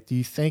this, Faith? Do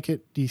you think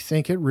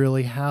it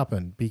really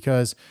happened?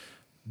 Because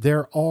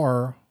there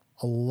are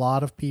a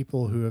lot of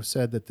people who have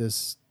said that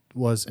this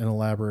was an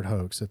elaborate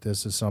hoax, that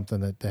this is something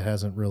that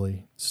hasn't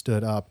really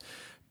stood up.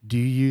 Do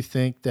you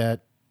think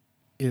that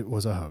it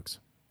was a hoax?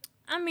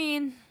 I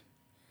mean,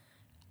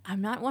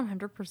 I'm not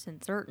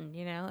 100% certain,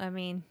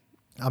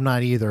 I'm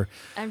not either.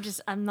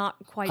 I'm not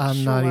quite I'm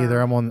sure. not either.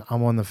 I'm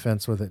on the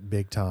fence with it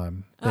big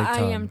time.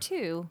 I am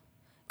too.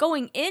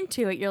 Going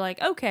into it, you're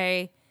like,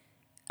 okay,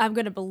 I'm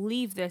going to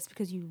believe this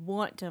because you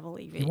want to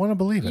believe it. You want to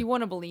believe it. You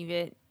want to believe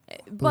it.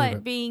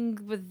 But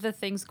being with the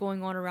things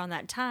going on around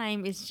that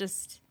time, it's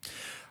just...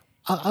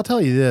 I'll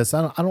tell you this.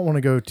 I don't want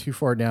to go too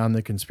far down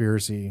the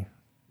conspiracy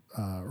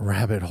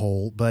rabbit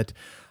hole, but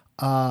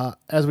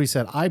as we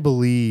said, I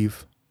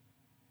believe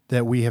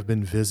that we have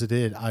been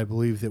visited. I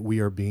believe that we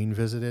are being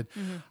visited.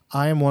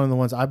 I am one of the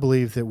ones, I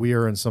believe that we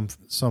are in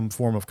some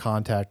form of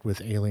contact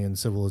with alien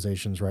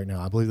civilizations right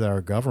now. I believe that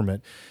our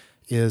government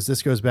is,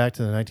 this goes back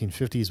to the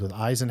 1950s with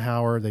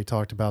Eisenhower. They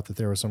talked about that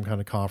there was some kind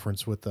of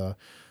conference with the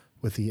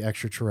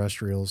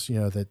extraterrestrials,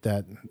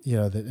 that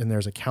and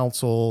there's a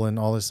council and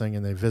all this thing,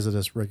 and they visit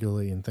us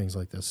regularly and things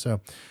like this. So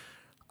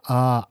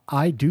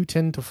I do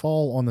tend to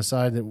fall on the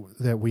side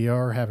that we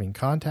are having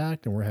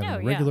contact, and we're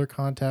having regular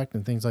contact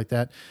and things like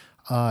that.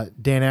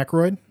 Dan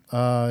Aykroyd,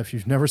 if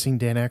you've never seen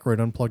Dan Aykroyd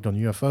Unplugged on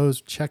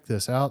UFOs, check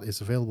this out. It's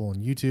available on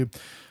YouTube.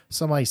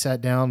 Somebody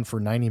sat down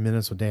for 90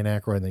 minutes with Dan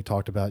Aykroyd and they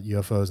talked about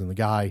UFOs, and the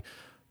guy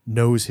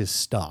knows his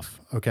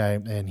stuff. Okay.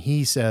 And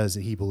he says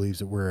that he believes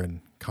that we're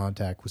in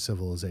contact with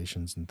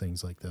civilizations and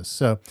things like this.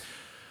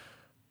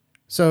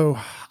 So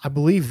I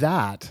believe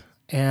that.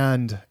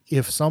 And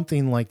if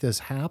something like this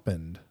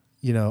happened,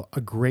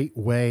 a great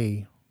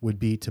way would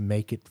be to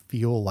make it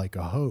feel like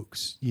a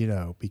hoax,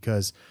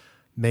 because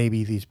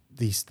maybe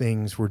these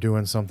things were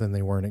doing something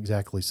they weren't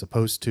exactly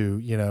supposed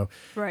to,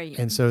 Right.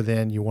 And so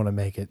then you want to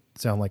make it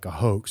sound like a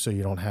hoax so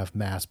you don't have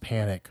mass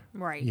panic.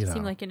 Right.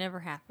 Seemed like it never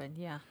happened.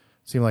 Yeah.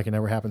 Seem like it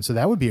never happened. So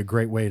that would be a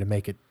great way to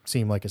make it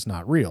seem like it's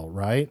not real,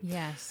 right?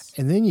 Yes.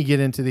 And then you get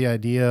into the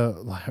idea,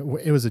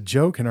 it was a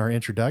joke in our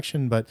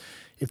introduction, but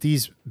if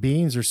these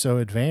beings are so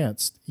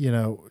advanced,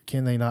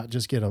 can they not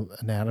just get an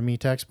anatomy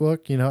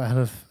textbook,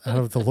 out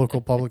of the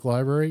local public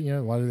library?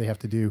 Why do they have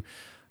to do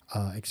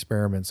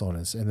experiments on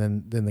us?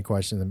 And then the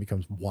question then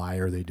becomes, why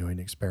are they doing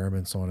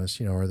experiments on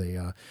us? Are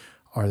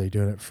they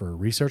doing it for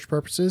research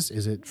purposes?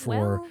 Is it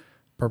for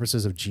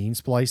purposes of gene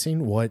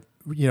splicing? What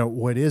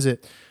is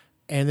it?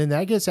 And then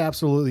that gets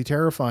absolutely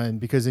terrifying,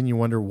 because then you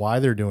wonder why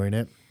they're doing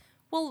it.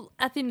 Well,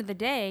 at the end of the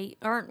day,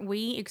 aren't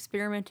we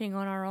experimenting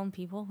on our own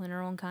people and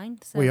our own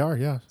kind? So, We are,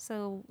 yeah.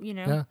 So,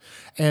 Yeah.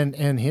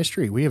 And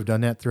history, we have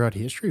done that throughout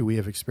history. We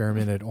have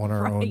experimented on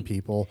our own Right.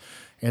 people.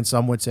 And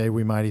some would say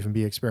we might even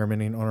be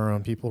experimenting on our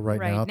own people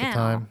right now at the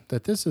time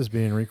that this is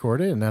being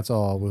recorded. And that's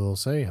all we'll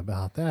say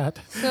about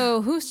that.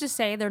 So who's to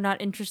say they're not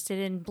interested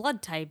in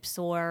blood types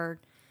or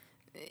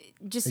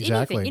just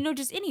Exactly. anything?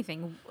 Just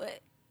anything.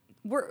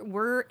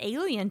 We're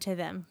alien to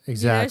them.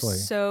 Exactly.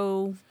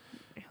 So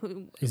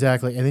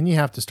Exactly. And then you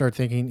have to start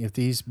thinking, if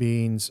these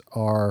beings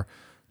are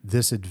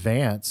this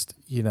advanced,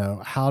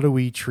 how do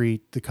we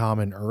treat the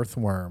common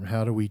earthworm?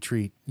 How do we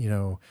treat,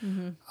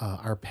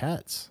 our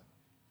pets?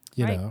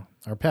 Right.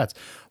 Our pets.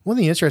 One of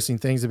the interesting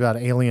things about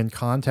alien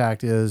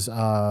contact is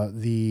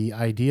the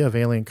idea of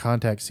alien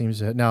contact seems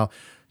to, now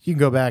you can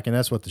go back, and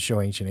that's what the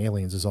show Ancient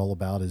Aliens is all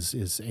about,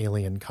 is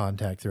alien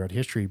contact throughout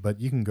history.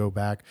 But you can go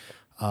back.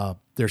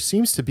 There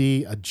seems to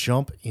be a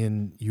jump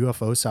in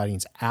UFO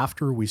sightings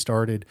after we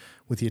started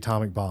with the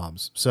atomic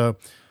bombs. So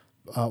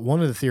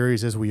one of the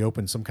theories is we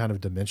opened some kind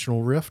of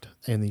dimensional rift,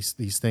 and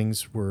these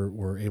things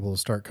were able to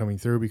start coming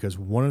through, because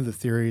one of the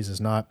theories is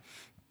not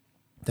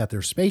that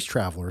they're space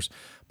travelers,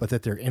 but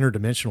that they're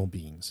interdimensional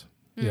beings.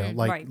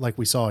 Like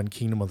we saw in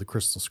Kingdom of the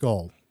Crystal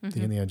Skull,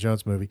 the Indiana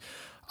Jones movie.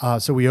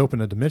 So we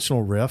open a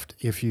dimensional rift.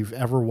 If you've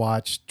ever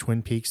watched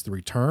Twin Peaks: The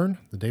Return,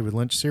 the David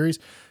Lynch series,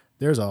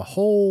 there's a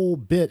whole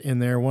bit in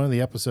there. One of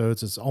the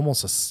episodes, it's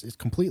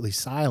completely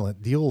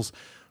silent, deals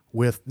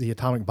with the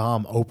atomic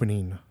bomb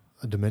opening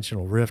a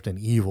dimensional rift and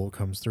evil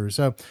comes through.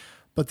 So,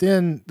 but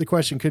then the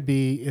question could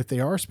be, if they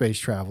are space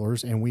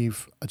travelers and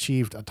we've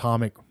achieved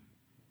atomic,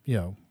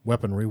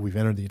 weaponry, we've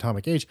entered the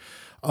atomic age.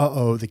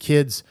 The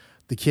kids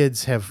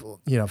have,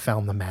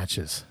 found the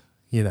matches,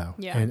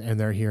 and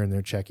they're here and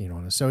they're checking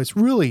on us. So it's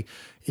really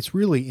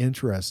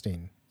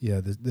interesting,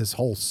 this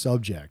whole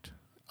subject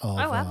of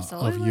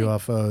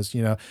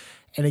UFOs,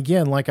 And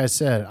again, like I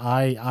said,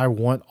 I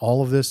want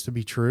all of this to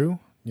be true.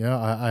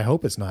 I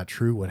hope it's not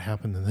true what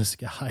happened to this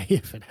guy,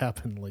 if it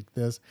happened like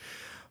this.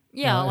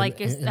 Yeah, in I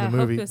the hope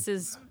movie. this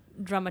is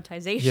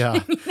dramatization,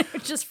 Yeah.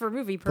 just for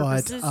movie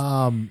purposes.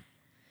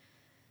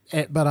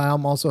 But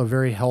I'm also a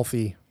very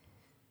healthy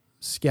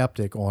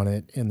skeptic on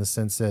it, in the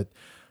sense that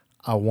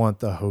I want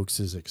the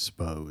hoaxes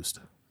exposed,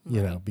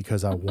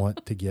 because I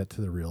want to get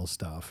to the real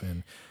stuff.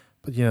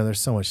 But there's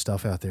so much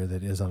stuff out there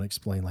that is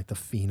unexplained, like the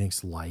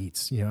Phoenix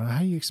Lights. How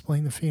do you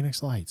explain the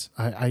Phoenix Lights?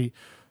 I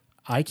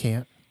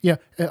can't. Yeah.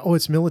 Oh,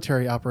 it's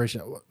military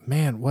operation.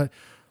 Man, what?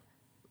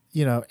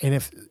 And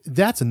if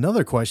that's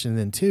another question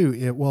then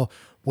too, well,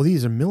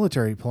 these are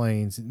military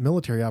planes,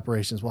 military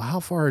operations. Well, how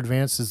far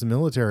advanced is the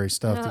military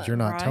stuff that you're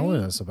not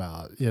telling us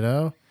about?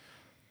 I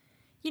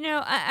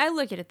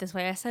look at it this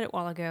way. I said it a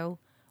while ago.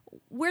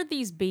 We're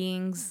these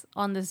beings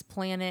on this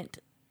planet,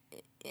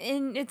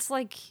 and it's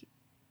like,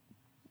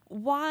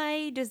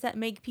 why does that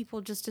make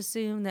people just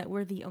assume that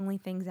we're the only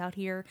things out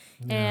here?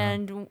 Yeah.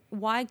 And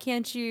why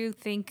can't you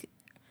think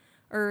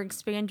or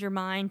expand your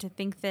mind to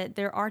think that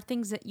there are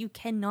things that you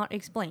cannot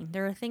explain?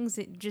 There are things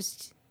that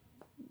just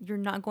you're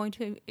not going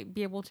to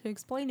be able to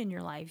explain in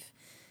your life.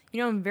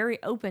 I'm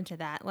very open to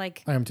that.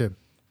 Like, I am too.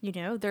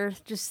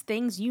 There's just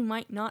things you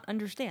might not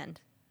understand.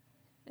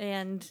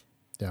 And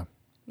yeah.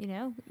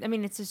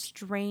 It's a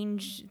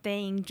strange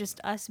thing,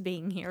 just us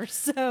being here.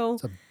 So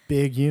it's a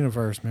big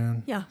universe,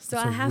 man. Yeah. So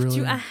I have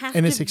to,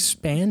 and it's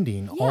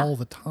expanding all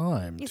the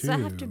time too. So I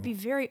have to be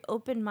very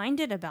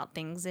open-minded about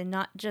things and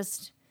not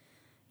just,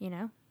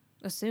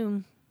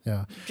 assume.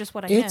 Yeah. Just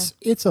what I know.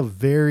 It's a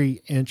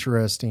very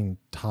interesting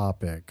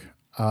topic.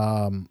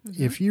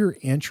 If you're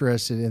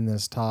interested in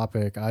this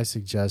topic, I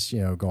suggest,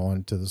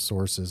 going to the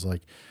sources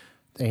like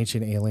the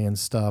Ancient Alien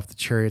stuff, The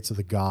Chariots of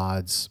the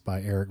Gods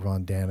by Eric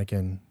von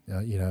Daniken,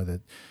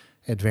 that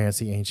advanced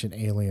the ancient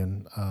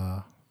alien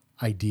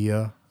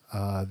idea.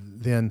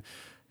 Then,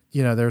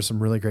 there's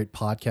some really great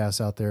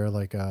podcasts out there,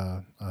 like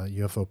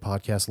UFO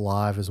Podcast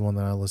Live is one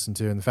that I listen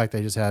to. And in fact,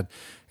 they just had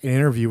an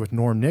interview with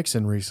Norm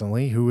Nixon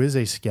recently, who is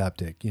a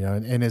skeptic,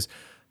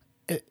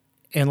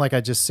 and like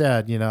I just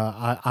said,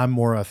 I'm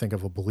more, I think,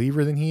 of a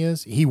believer than he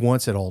is. He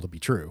wants it all to be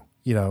true,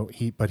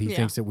 but he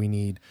thinks that we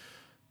need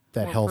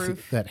that More healthy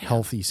proof.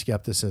 healthy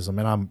skepticism,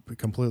 and I'm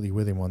completely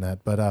with him on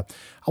that. But I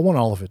want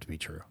all of it to be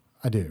true.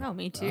 I do. Oh,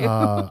 me too.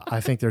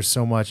 I think there's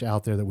so much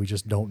out there that we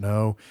just don't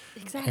know,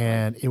 Exactly.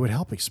 and it would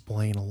help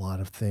explain a lot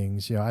of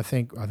things. You know, I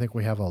think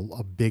we have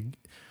a big.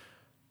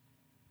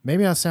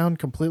 Maybe I sound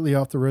completely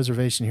off the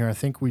reservation here. I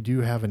think we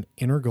do have an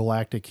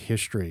intergalactic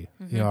history.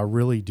 You know, I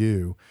really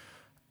do,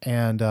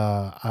 and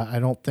I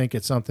don't think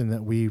it's something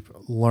that we've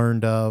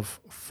learned of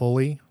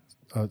fully.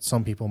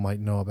 Some people might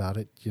know about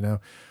it, you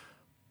know,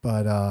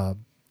 but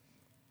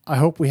I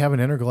hope we have an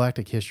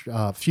intergalactic history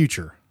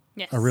future.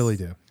 Yes. I really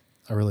do.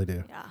 I really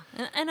do.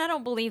 Yeah. And I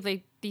don't believe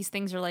like these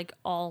things are like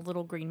all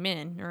little green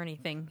men or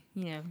anything,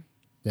 you know.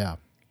 Yeah.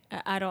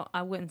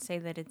 I wouldn't say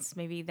that it's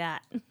maybe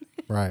that.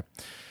 Right.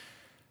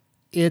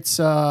 It's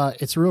a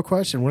real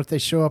question. What if they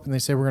show up and they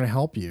say, we're going to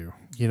help you?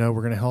 You know,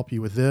 we're going to help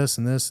you with this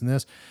and this and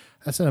this.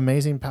 That's an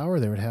amazing power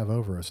they would have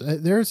over us.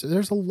 There's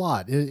a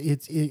lot.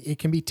 It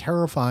can be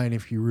terrifying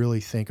if you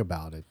really think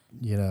about it.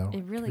 You know,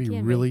 It really can be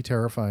can be. really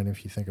terrifying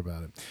if you think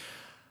about it.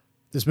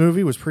 This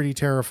movie was pretty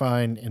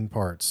terrifying in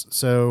parts.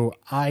 So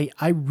I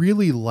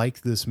really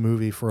like this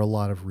movie for a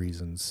lot of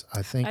reasons.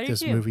 I think I do this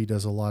too. movie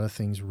does a lot of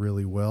things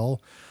really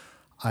well.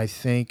 I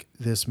think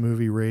this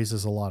movie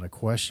raises a lot of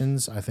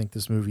questions. I think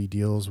this movie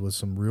deals with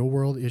some real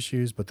world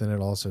issues, but then it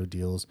also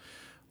deals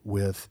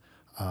with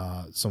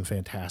some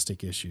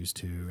fantastic issues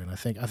too. And I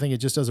think it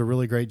just does a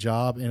really great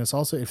job. And it's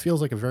also, it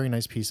feels like a very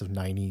nice piece of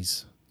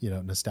 90s, you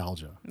know,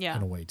 nostalgia Yeah.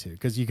 in a way too.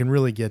 Cause you can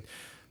really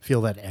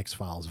feel that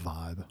X-Files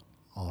vibe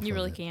off You of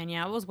really it. can.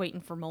 Yeah. I was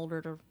waiting for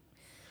Mulder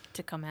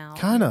to come out.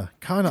 Kind of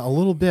a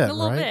little bit, A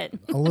little right? bit.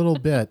 A little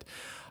bit.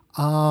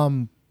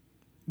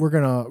 We're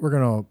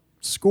gonna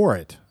score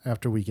it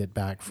after we get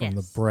back from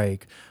the Yes.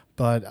 break.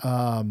 But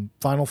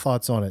final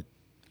thoughts on it.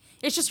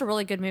 It's just a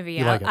really good movie.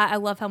 You like it? I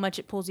love how much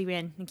it pulls you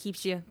in and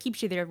keeps you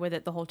there with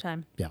it the whole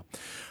time. Yeah.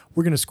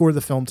 We're going to score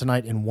the film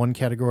tonight in one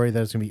category.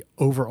 That is going to be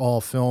overall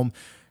film.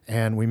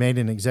 And we made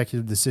an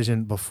executive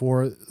decision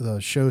before the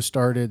show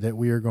started that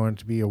we are going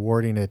to be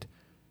awarding it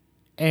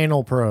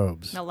anal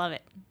probes I love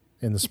it.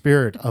 in the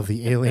spirit of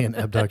the alien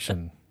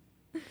abduction.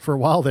 For a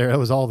while there, that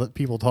was all that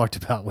people talked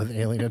about with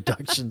alien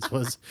abductions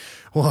was,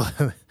 well,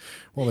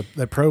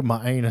 they probed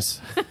my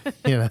anus,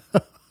 you know.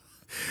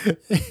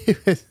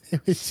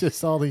 It was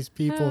just all these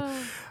people.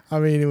 I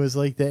mean, it was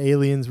like the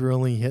aliens were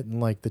only hitting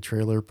like the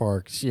trailer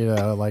parks, you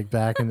know, like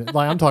back in,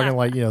 like I'm talking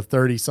like, you know,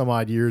 30 some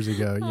odd years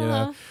ago, you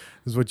know,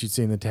 is what you'd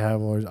see in the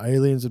tabloids.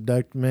 Aliens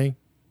abducted me,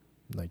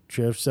 like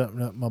shoved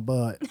something up my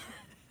butt.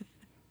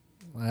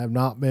 I have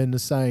not been the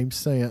same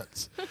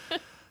since.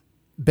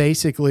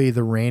 Basically,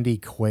 the Randy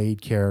Quaid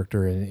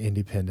character in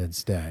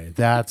Independence Day.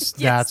 That's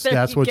Yes, there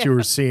that's you what you go.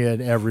 were seeing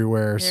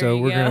everywhere. There So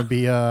you we're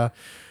go.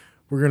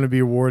 gonna be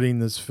awarding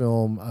this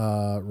film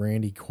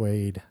Randy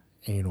Quaid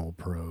anal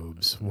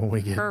probes when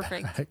we get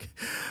Perfect. back.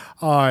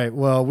 All right.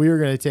 Well, we are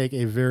going to take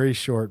a very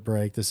short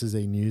break. This is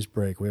a news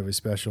break. We have a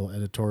special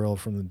editorial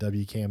from the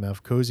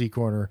WKMF Cozy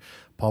Corner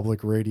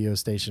public radio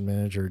station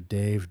manager,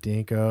 Dave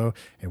Dinko.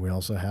 And we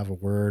also have a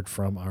word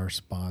from our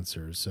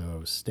sponsors.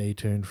 So stay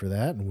tuned for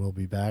that. And we'll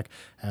be back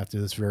after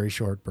this very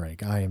short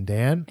break. I am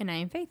Dan. And I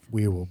am Faith.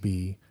 We will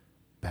be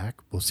back.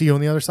 We'll see you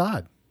on the other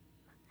side.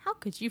 How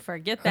could you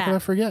forget How could I that?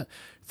 forget?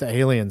 The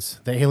aliens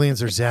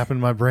are zapping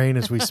my brain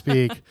as we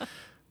speak.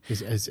 Is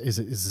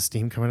the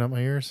steam coming out my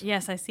ears?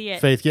 Yes, I see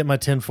it. Faith, get my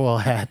tinfoil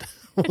hat.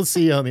 We'll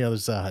see you on the other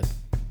side.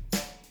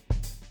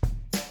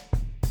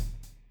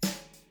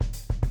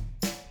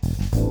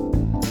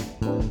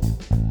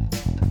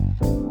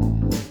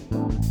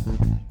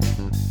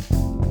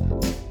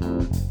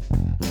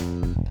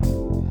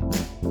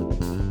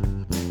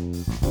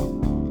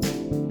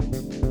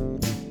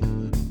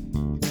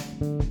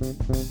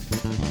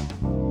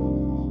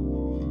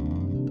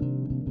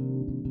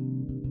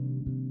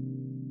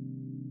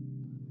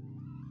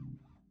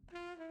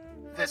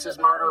 This is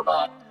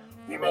Murderbot.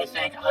 You may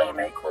think I am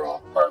a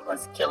cruel,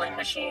 heartless killing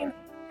machine,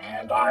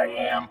 and I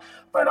am,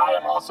 but I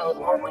am also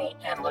lonely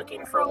and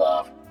looking for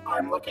love.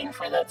 I'm looking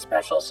for that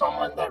special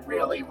someone that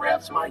really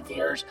revs my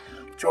gears.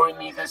 Join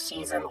me this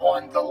season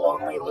on The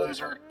Lonely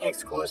Loser,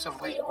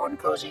 exclusively on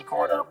Cozy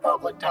Corner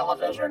Public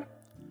Television.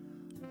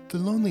 The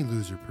Lonely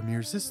Loser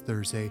premieres this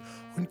Thursday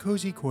on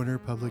Cozy Corner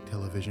Public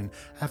Television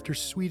after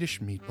Swedish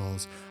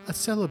Meatballs, a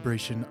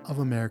celebration of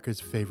America's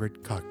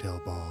favorite cocktail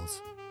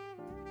balls.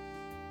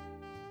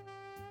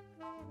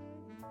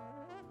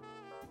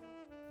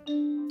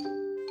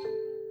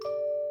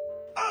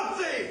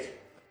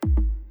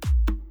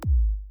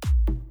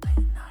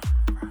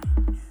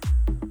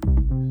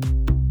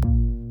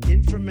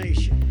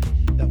 Information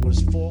that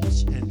was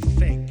false and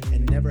fake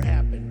and never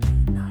happened.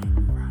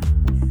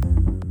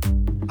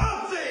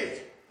 Update!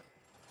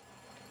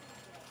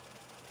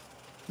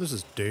 This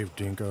is Dave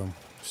Dinko,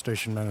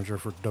 station manager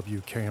for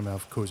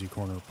WKMF Cozy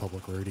Corner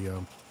Public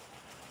Radio.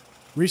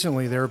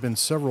 Recently, there have been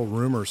several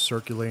rumors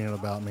circulating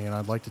about me, and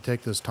I'd like to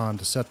take this time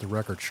to set the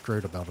record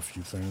straight about a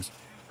few things.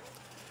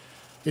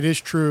 It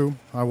is true,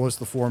 I was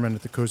the foreman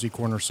at the Cozy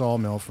Corner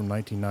Sawmill from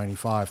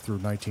 1995 through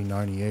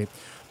 1998,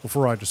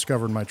 before I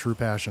discovered my true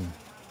passion,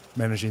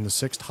 managing the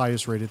 6th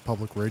highest rated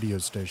public radio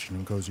station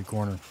in Cozy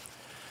Corner.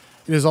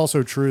 It is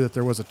also true that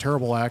there was a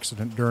terrible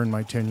accident during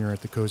my tenure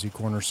at the Cozy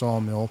Corner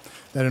sawmill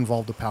that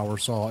involved a power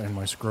saw in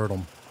my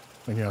scrotum.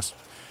 And yes,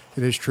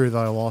 it is true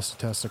that I lost a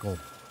testicle.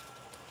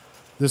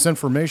 This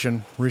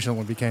information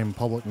recently became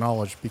public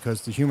knowledge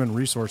because the human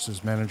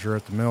resources manager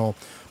at the mill,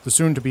 the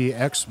soon-to-be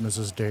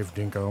ex-Mrs. Dave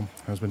Dinko,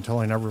 has been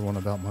telling everyone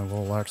about my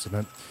little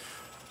accident.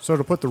 So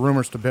to put the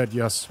rumors to bed,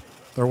 yes,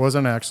 there was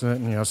an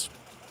accident, and yes,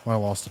 I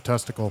lost a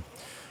testicle.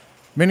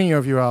 Many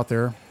of you out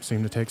there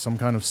seem to take some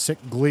kind of sick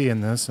glee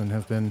in this and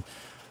have been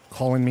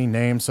calling me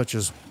names such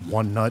as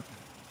One Nut,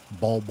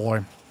 Ball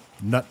Boy,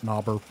 Nut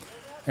Knobber,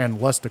 and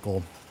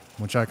Lesticle,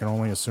 which I can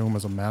only assume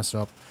is a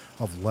mass-up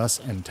of less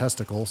and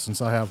testicle,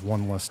 since I have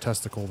one less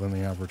testicle than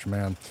the average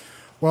man.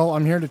 Well,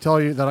 I'm here to tell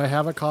you that I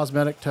have a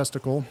cosmetic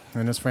testicle,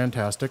 and it's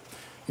fantastic.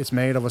 It's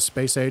made of a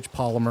space-age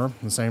polymer,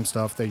 the same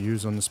stuff they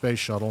use on the space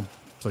shuttle,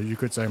 so you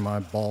could say my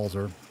balls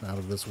are out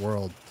of this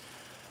world.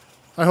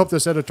 I hope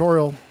this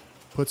editorial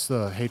puts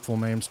the hateful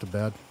names to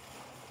bed.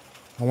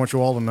 I want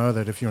you all to know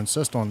that if you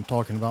insist on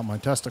talking about my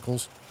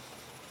testicles,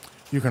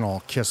 you can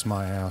all kiss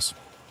my ass.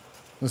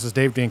 This is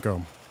Dave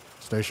Dinko,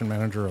 station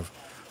manager of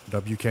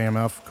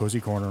WKMF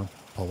Cozy Corner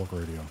Public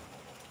Radio.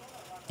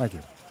 Thank you.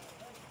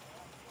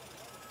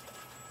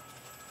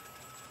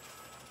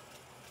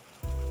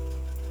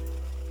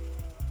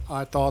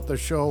 I thought the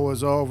show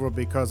was over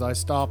because I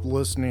stopped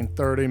listening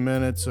 30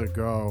 minutes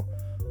ago.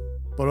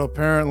 But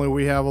apparently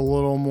we have a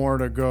little more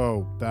to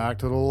go. Back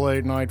to the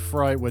Late Night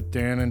Fright with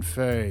Dan and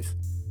Faith.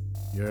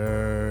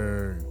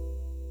 Yay.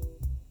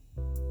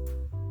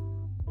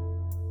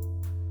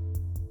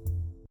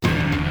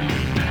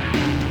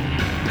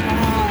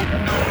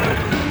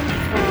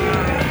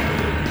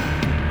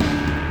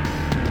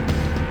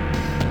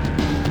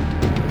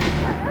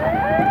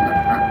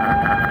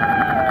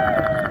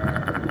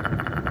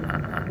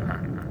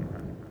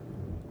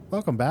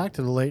 Welcome back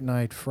to the Late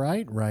Night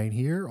Fright right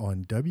here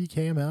on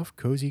WKMF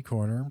Cozy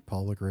Corner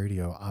Public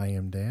Radio. I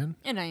am Dan.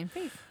 And I am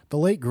Faith. The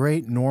late,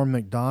 great Norm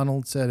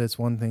Macdonald said it's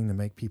one thing to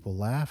make people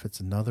laugh, it's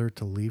another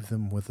to leave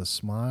them with a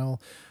smile.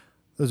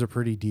 Those are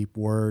pretty deep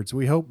words.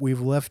 We hope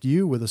we've left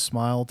you with a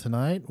smile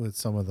tonight with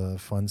some of the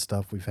fun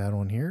stuff we've had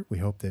on here. We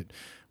hope that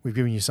we've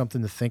given you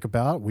something to think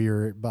about. We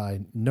are by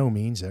no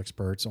means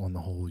experts on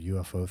the whole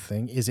UFO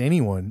thing. Is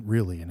anyone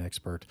really an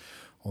expert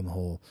on the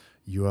whole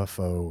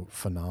UFO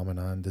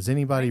phenomenon? Does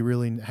anybody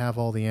really have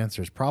all the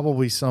answers?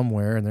 Probably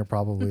somewhere, and they're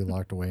probably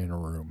locked away in a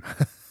room,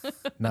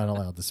 not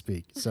allowed to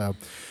speak. So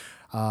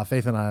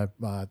Faith and I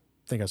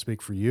think I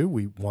speak for you.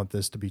 We want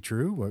this to be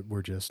true.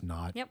 We're just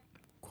not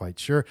quite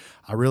sure.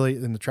 I really,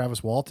 in the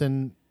Travis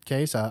Walton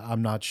case,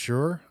 I'm not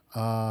sure.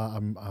 I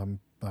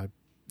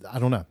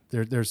don't know.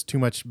 There's too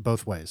much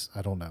both ways.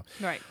 I don't know.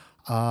 Right.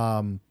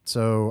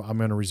 So I'm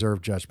going to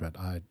reserve judgment.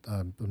 I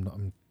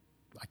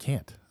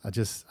can't.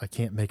 I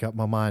can't make up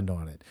my mind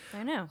on it.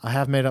 I know. I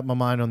have made up my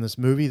mind on this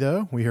movie,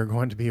 though. We are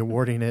going to be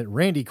awarding it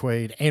Randy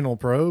Quaid Anal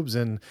Probes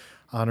in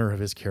honor of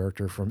his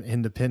character from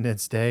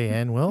Independence Day.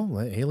 And, well,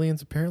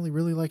 aliens apparently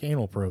really like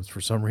anal probes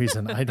for some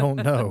reason. I don't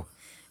know.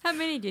 How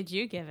many did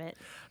you give it?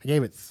 I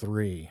gave it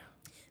 3.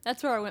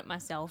 That's where I went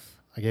myself.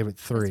 I gave it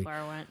 3. That's where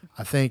I went.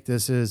 I think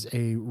this is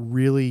a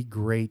really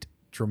great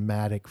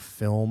dramatic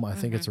film. I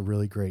think it's a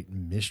really great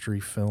mystery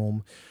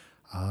film.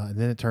 And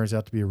then it turns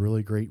out to be a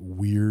really great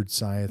weird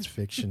science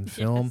fiction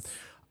film.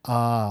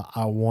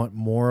 I want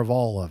more of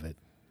all of it.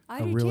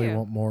 I really too.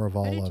 want more of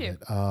all of too.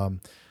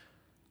 it.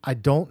 I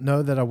don't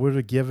know that I would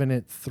have given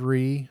it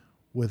 3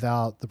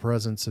 without the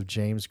presence of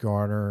James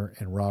Garner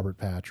and Robert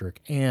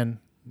Patrick. And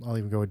I'll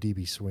even go with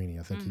D.B. Sweeney.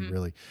 I think he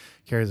really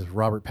carries us.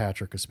 Robert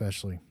Patrick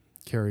especially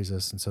carries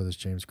us, and so does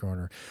James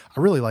Garner. I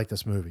really like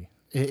this movie.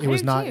 It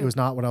was not. It was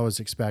not what I was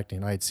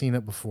expecting. I had seen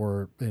it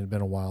before. It had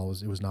been a while.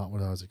 It was not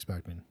what I was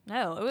expecting.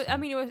 No, it was, I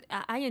mean, it was.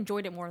 I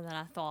enjoyed it more than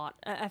I thought.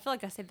 I feel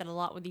like I say that a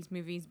lot with these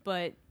movies,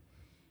 but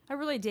I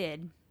really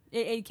did.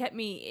 It kept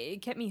me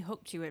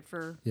hooked to it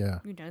for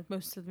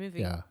most of the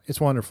movie. Yeah, it's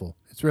wonderful.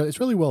 It's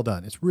really well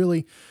done. It's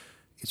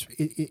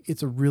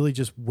a really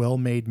just well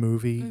made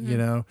movie. You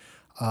know,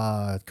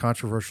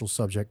 controversial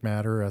subject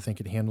matter. I think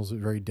it handles it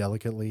very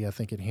delicately. I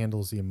think it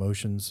handles the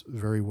emotions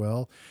very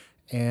well.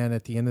 And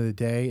at the end of the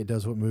day, it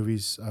does what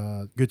movies,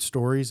 good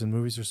stories and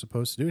movies are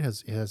supposed to do.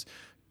 It has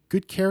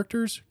good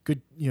characters,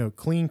 good,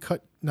 clean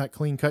cut, not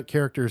clean cut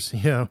characters,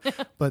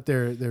 but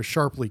they're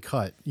sharply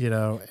cut, and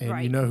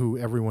right. You know who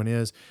everyone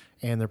is,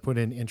 and they're put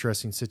in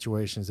interesting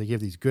situations. They give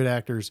these good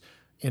actors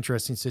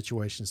interesting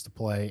situations to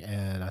play,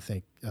 and I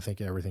think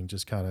everything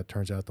just kind of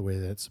turns out the way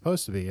that it's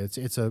supposed to be.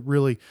 It's a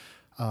really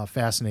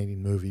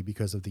fascinating movie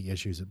because of the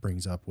issues it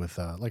brings up with,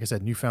 like I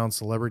said, newfound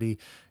celebrity,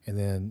 and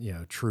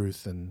then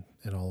truth and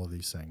in all of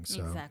these things.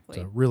 So Exactly.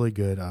 it's a really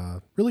good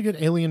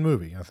alien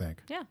movie, I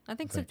think. Yeah, I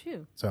think so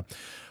too. So,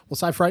 well,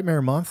 Sci-Fi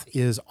Frightmare Month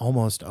is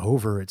almost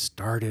over. It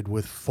started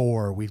with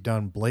 4. We've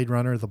done Blade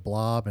Runner, The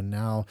Blob, and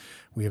now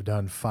we have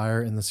done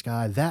Fire in the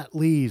Sky. That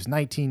leaves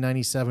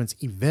 1997's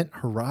Event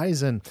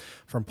Horizon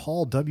from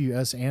Paul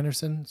W.S.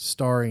 Anderson,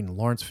 starring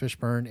Lawrence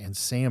Fishburne and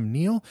Sam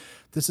Neill.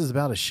 This is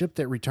about a ship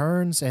that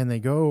returns, and they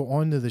go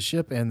onto the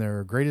ship, and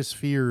their greatest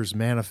fears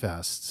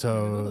manifest.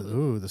 So,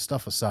 the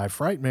stuff of Sci-Fi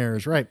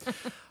Frightmares, right?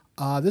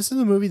 This is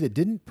a movie that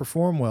didn't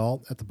perform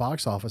well at the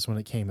box office when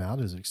it came out.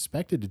 It was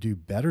expected to do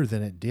better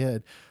than it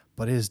did,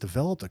 but it has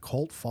developed a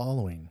cult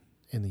following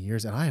in the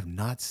years, and I have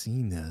not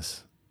seen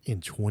this in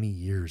 20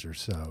 years or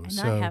so. And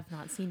I have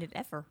not seen it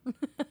ever.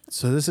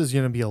 So this is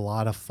going to be a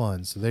lot of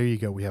fun. So there you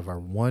go. We have our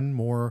one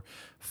more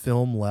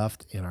film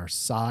left in our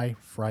Sci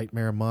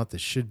Frightmare Month.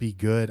 This should be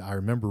good. I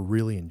remember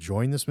really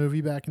enjoying this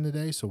movie back in the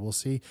day, so we'll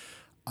see.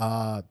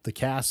 The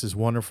cast is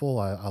wonderful.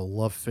 I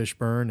love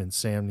Fishburne, and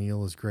Sam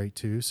Neill is great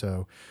too.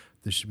 So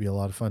this should be a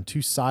lot of fun. 2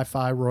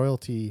 sci-fi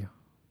royalty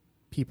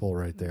people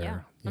right there. Yeah,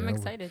 I'm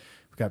excited.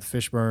 We've got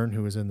Fishburne,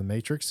 who was in The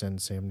Matrix,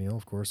 and Sam Neill,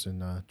 of course,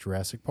 in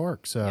Jurassic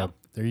Park. So Yep.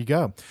 there you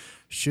go.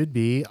 Should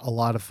be a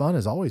lot of fun.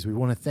 As always, we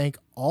want to thank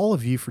all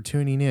of you for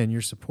tuning in.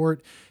 Your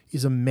support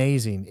is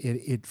amazing.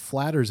 It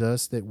flatters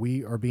us that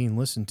we are being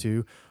listened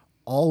to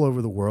all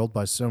over the world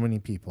by so many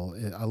people.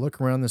 I look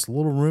around this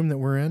little room that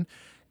we're in,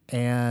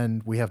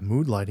 and we have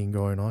mood lighting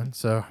going on.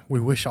 So we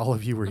wish all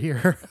of you were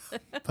here.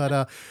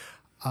 But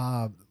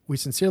we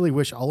sincerely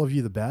wish all of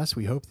you the best.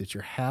 We hope that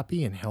you're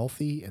happy and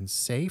healthy and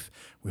safe.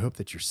 We hope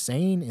that you're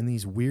sane in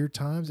these weird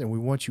times. And we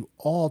want you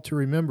all to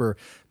remember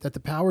that the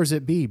powers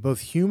that be, both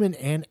human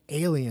and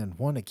alien,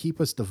 want to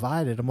keep us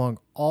divided among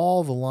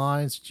all the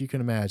lines that you can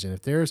imagine.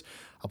 If there's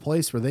a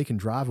place where they can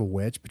drive a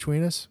wedge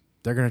between us,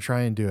 they're going to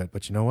try and do it.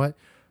 But you know what?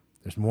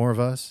 There's more of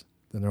us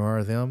than there are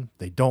of them.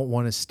 They don't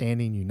want us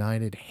standing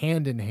united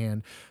hand in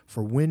hand.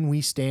 For when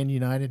we stand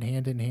united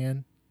hand in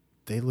hand,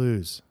 they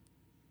lose.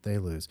 They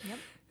lose. Yep.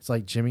 It's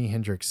like Jimi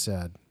Hendrix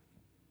said,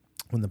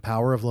 when the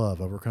power of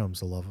love overcomes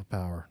the love of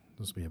power,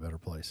 this will be a better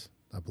place.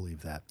 I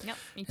believe that. Yep,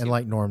 me too. And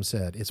like Norm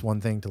said, it's one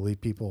thing to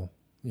leave people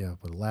with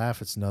a laugh.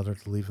 It's another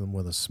to leave them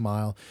with a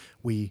smile.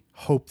 We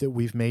hope that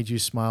we've made you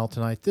smile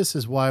tonight. This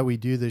is why we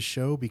do this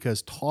show,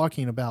 because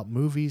talking about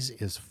movies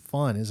is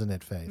fun, isn't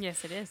it, Faith?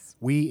 Yes, it is.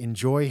 We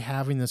enjoy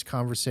having this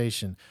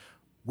conversation.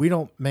 We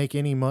don't make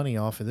any money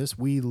off of this.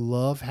 We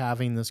love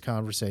having this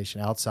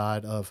conversation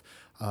outside of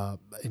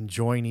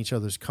enjoying each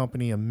other's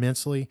company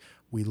immensely.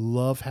 We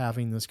love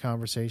having this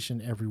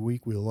conversation every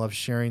week. We love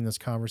sharing this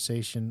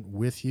conversation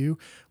with you.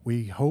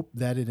 We hope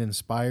that it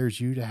inspires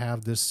you to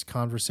have this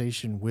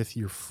conversation with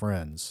your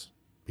friends,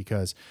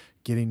 because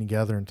getting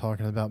together and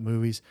talking about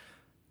movies,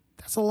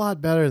 that's a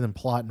lot better than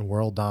plotting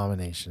world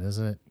domination,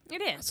 isn't it?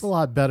 It is. It's a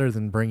lot better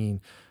than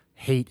bringing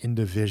hate and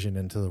division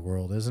into the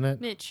world, isn't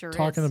it? It sure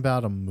Talking is.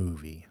 about a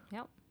movie,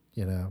 Yep.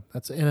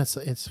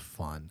 it's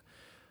fun.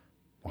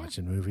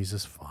 Watching movies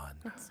is fun,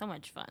 It's so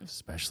much fun.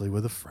 especially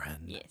with a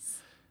friend.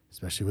 Yes.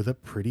 Especially with a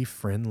pretty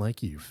friend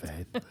like you,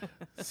 Faith.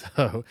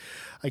 So,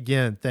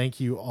 again, thank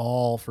you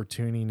all for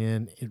tuning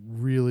in. It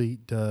really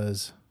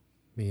does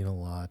mean a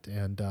lot.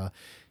 And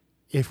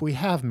if we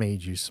have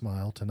made you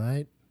smile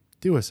tonight,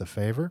 do us a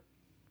favor,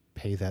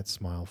 pay that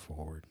smile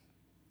forward.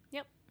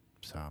 Yep.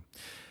 So,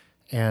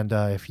 and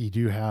if you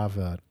do have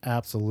an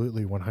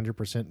absolutely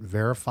 100%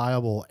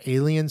 verifiable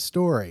alien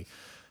story,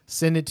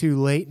 send it to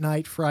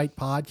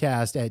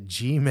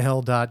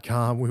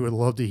latenightfrightpodcast@gmail.com. We would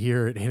love to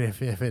hear it. And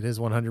if it is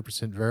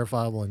 100%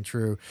 verifiable and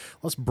true,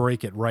 let's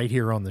break it right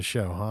here on the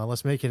show, huh?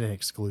 Let's make it an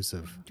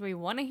exclusive. Do we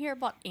want to hear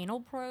about anal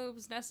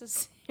probes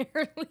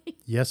necessarily?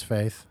 Yes,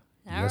 Faith.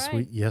 All Yes,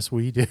 right. yes,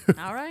 we do.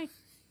 All right.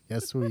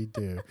 Yes, we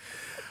do.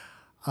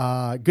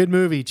 Good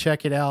movie.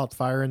 Check it out.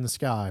 Fire in the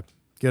Sky.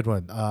 Good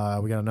one.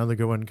 We got another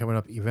good one coming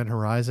up, Event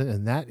Horizon,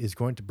 and that is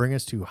going to bring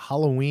us to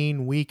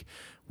Halloween week.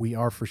 We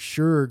are for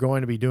sure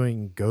going to be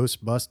doing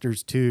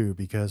Ghostbusters 2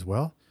 because,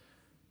 well,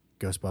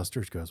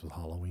 Ghostbusters goes with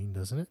Halloween,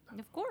 doesn't it?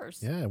 Of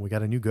course. Yeah, and we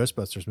got a new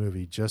Ghostbusters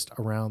movie just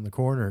around the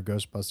corner,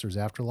 Ghostbusters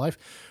Afterlife.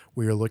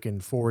 We are looking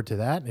forward to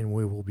that, and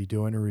we will be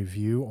doing a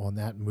review on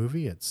that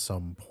movie at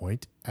some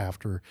point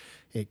after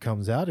it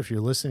comes out. If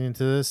you're listening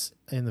to this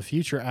in the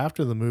future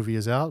after the movie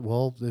is out,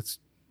 well, that's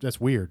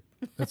weird.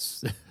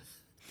 That's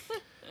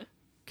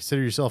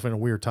consider yourself in a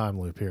weird time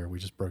loop here. We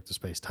just broke the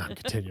space-time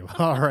continuum.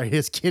 All right,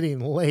 it's getting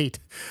late.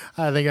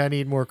 I think I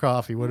need more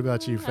coffee. What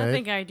about you, Faith? I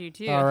think I do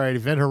too. All right,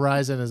 Event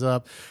Horizon is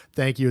up.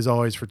 Thank you, as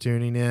always, for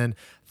tuning in.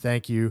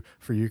 Thank you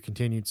for your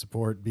continued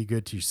support. Be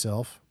good to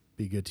yourself.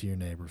 Be good to your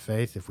neighbor.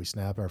 Faith, if we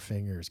snap our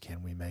fingers,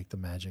 can we make the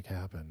magic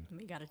happen?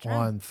 We got to try.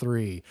 On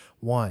 3.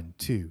 1,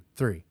 2,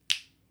 3.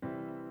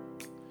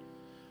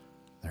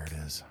 There it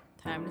is.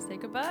 Time to say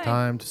goodbye.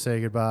 Time to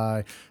say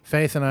goodbye.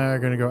 Faith and I are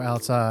going to go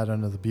outside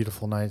under the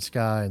beautiful night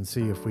sky and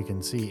see if we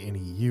can see any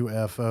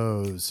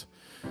UFOs.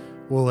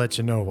 We'll let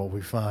you know what we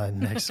find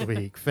next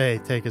week.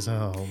 Faith, take us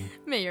home.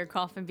 May your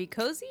coffin be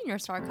cozy and your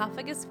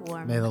sarcophagus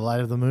warm. May the light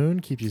of the moon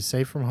keep you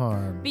safe from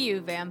harm. Be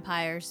you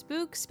vampire,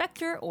 spook,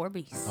 specter, or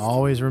beast.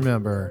 Always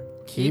remember,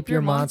 keep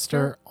your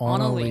monster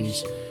on a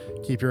leash.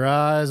 Keep your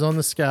eyes on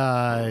the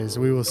skies.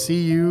 We will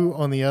see you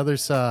on the other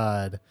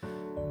side.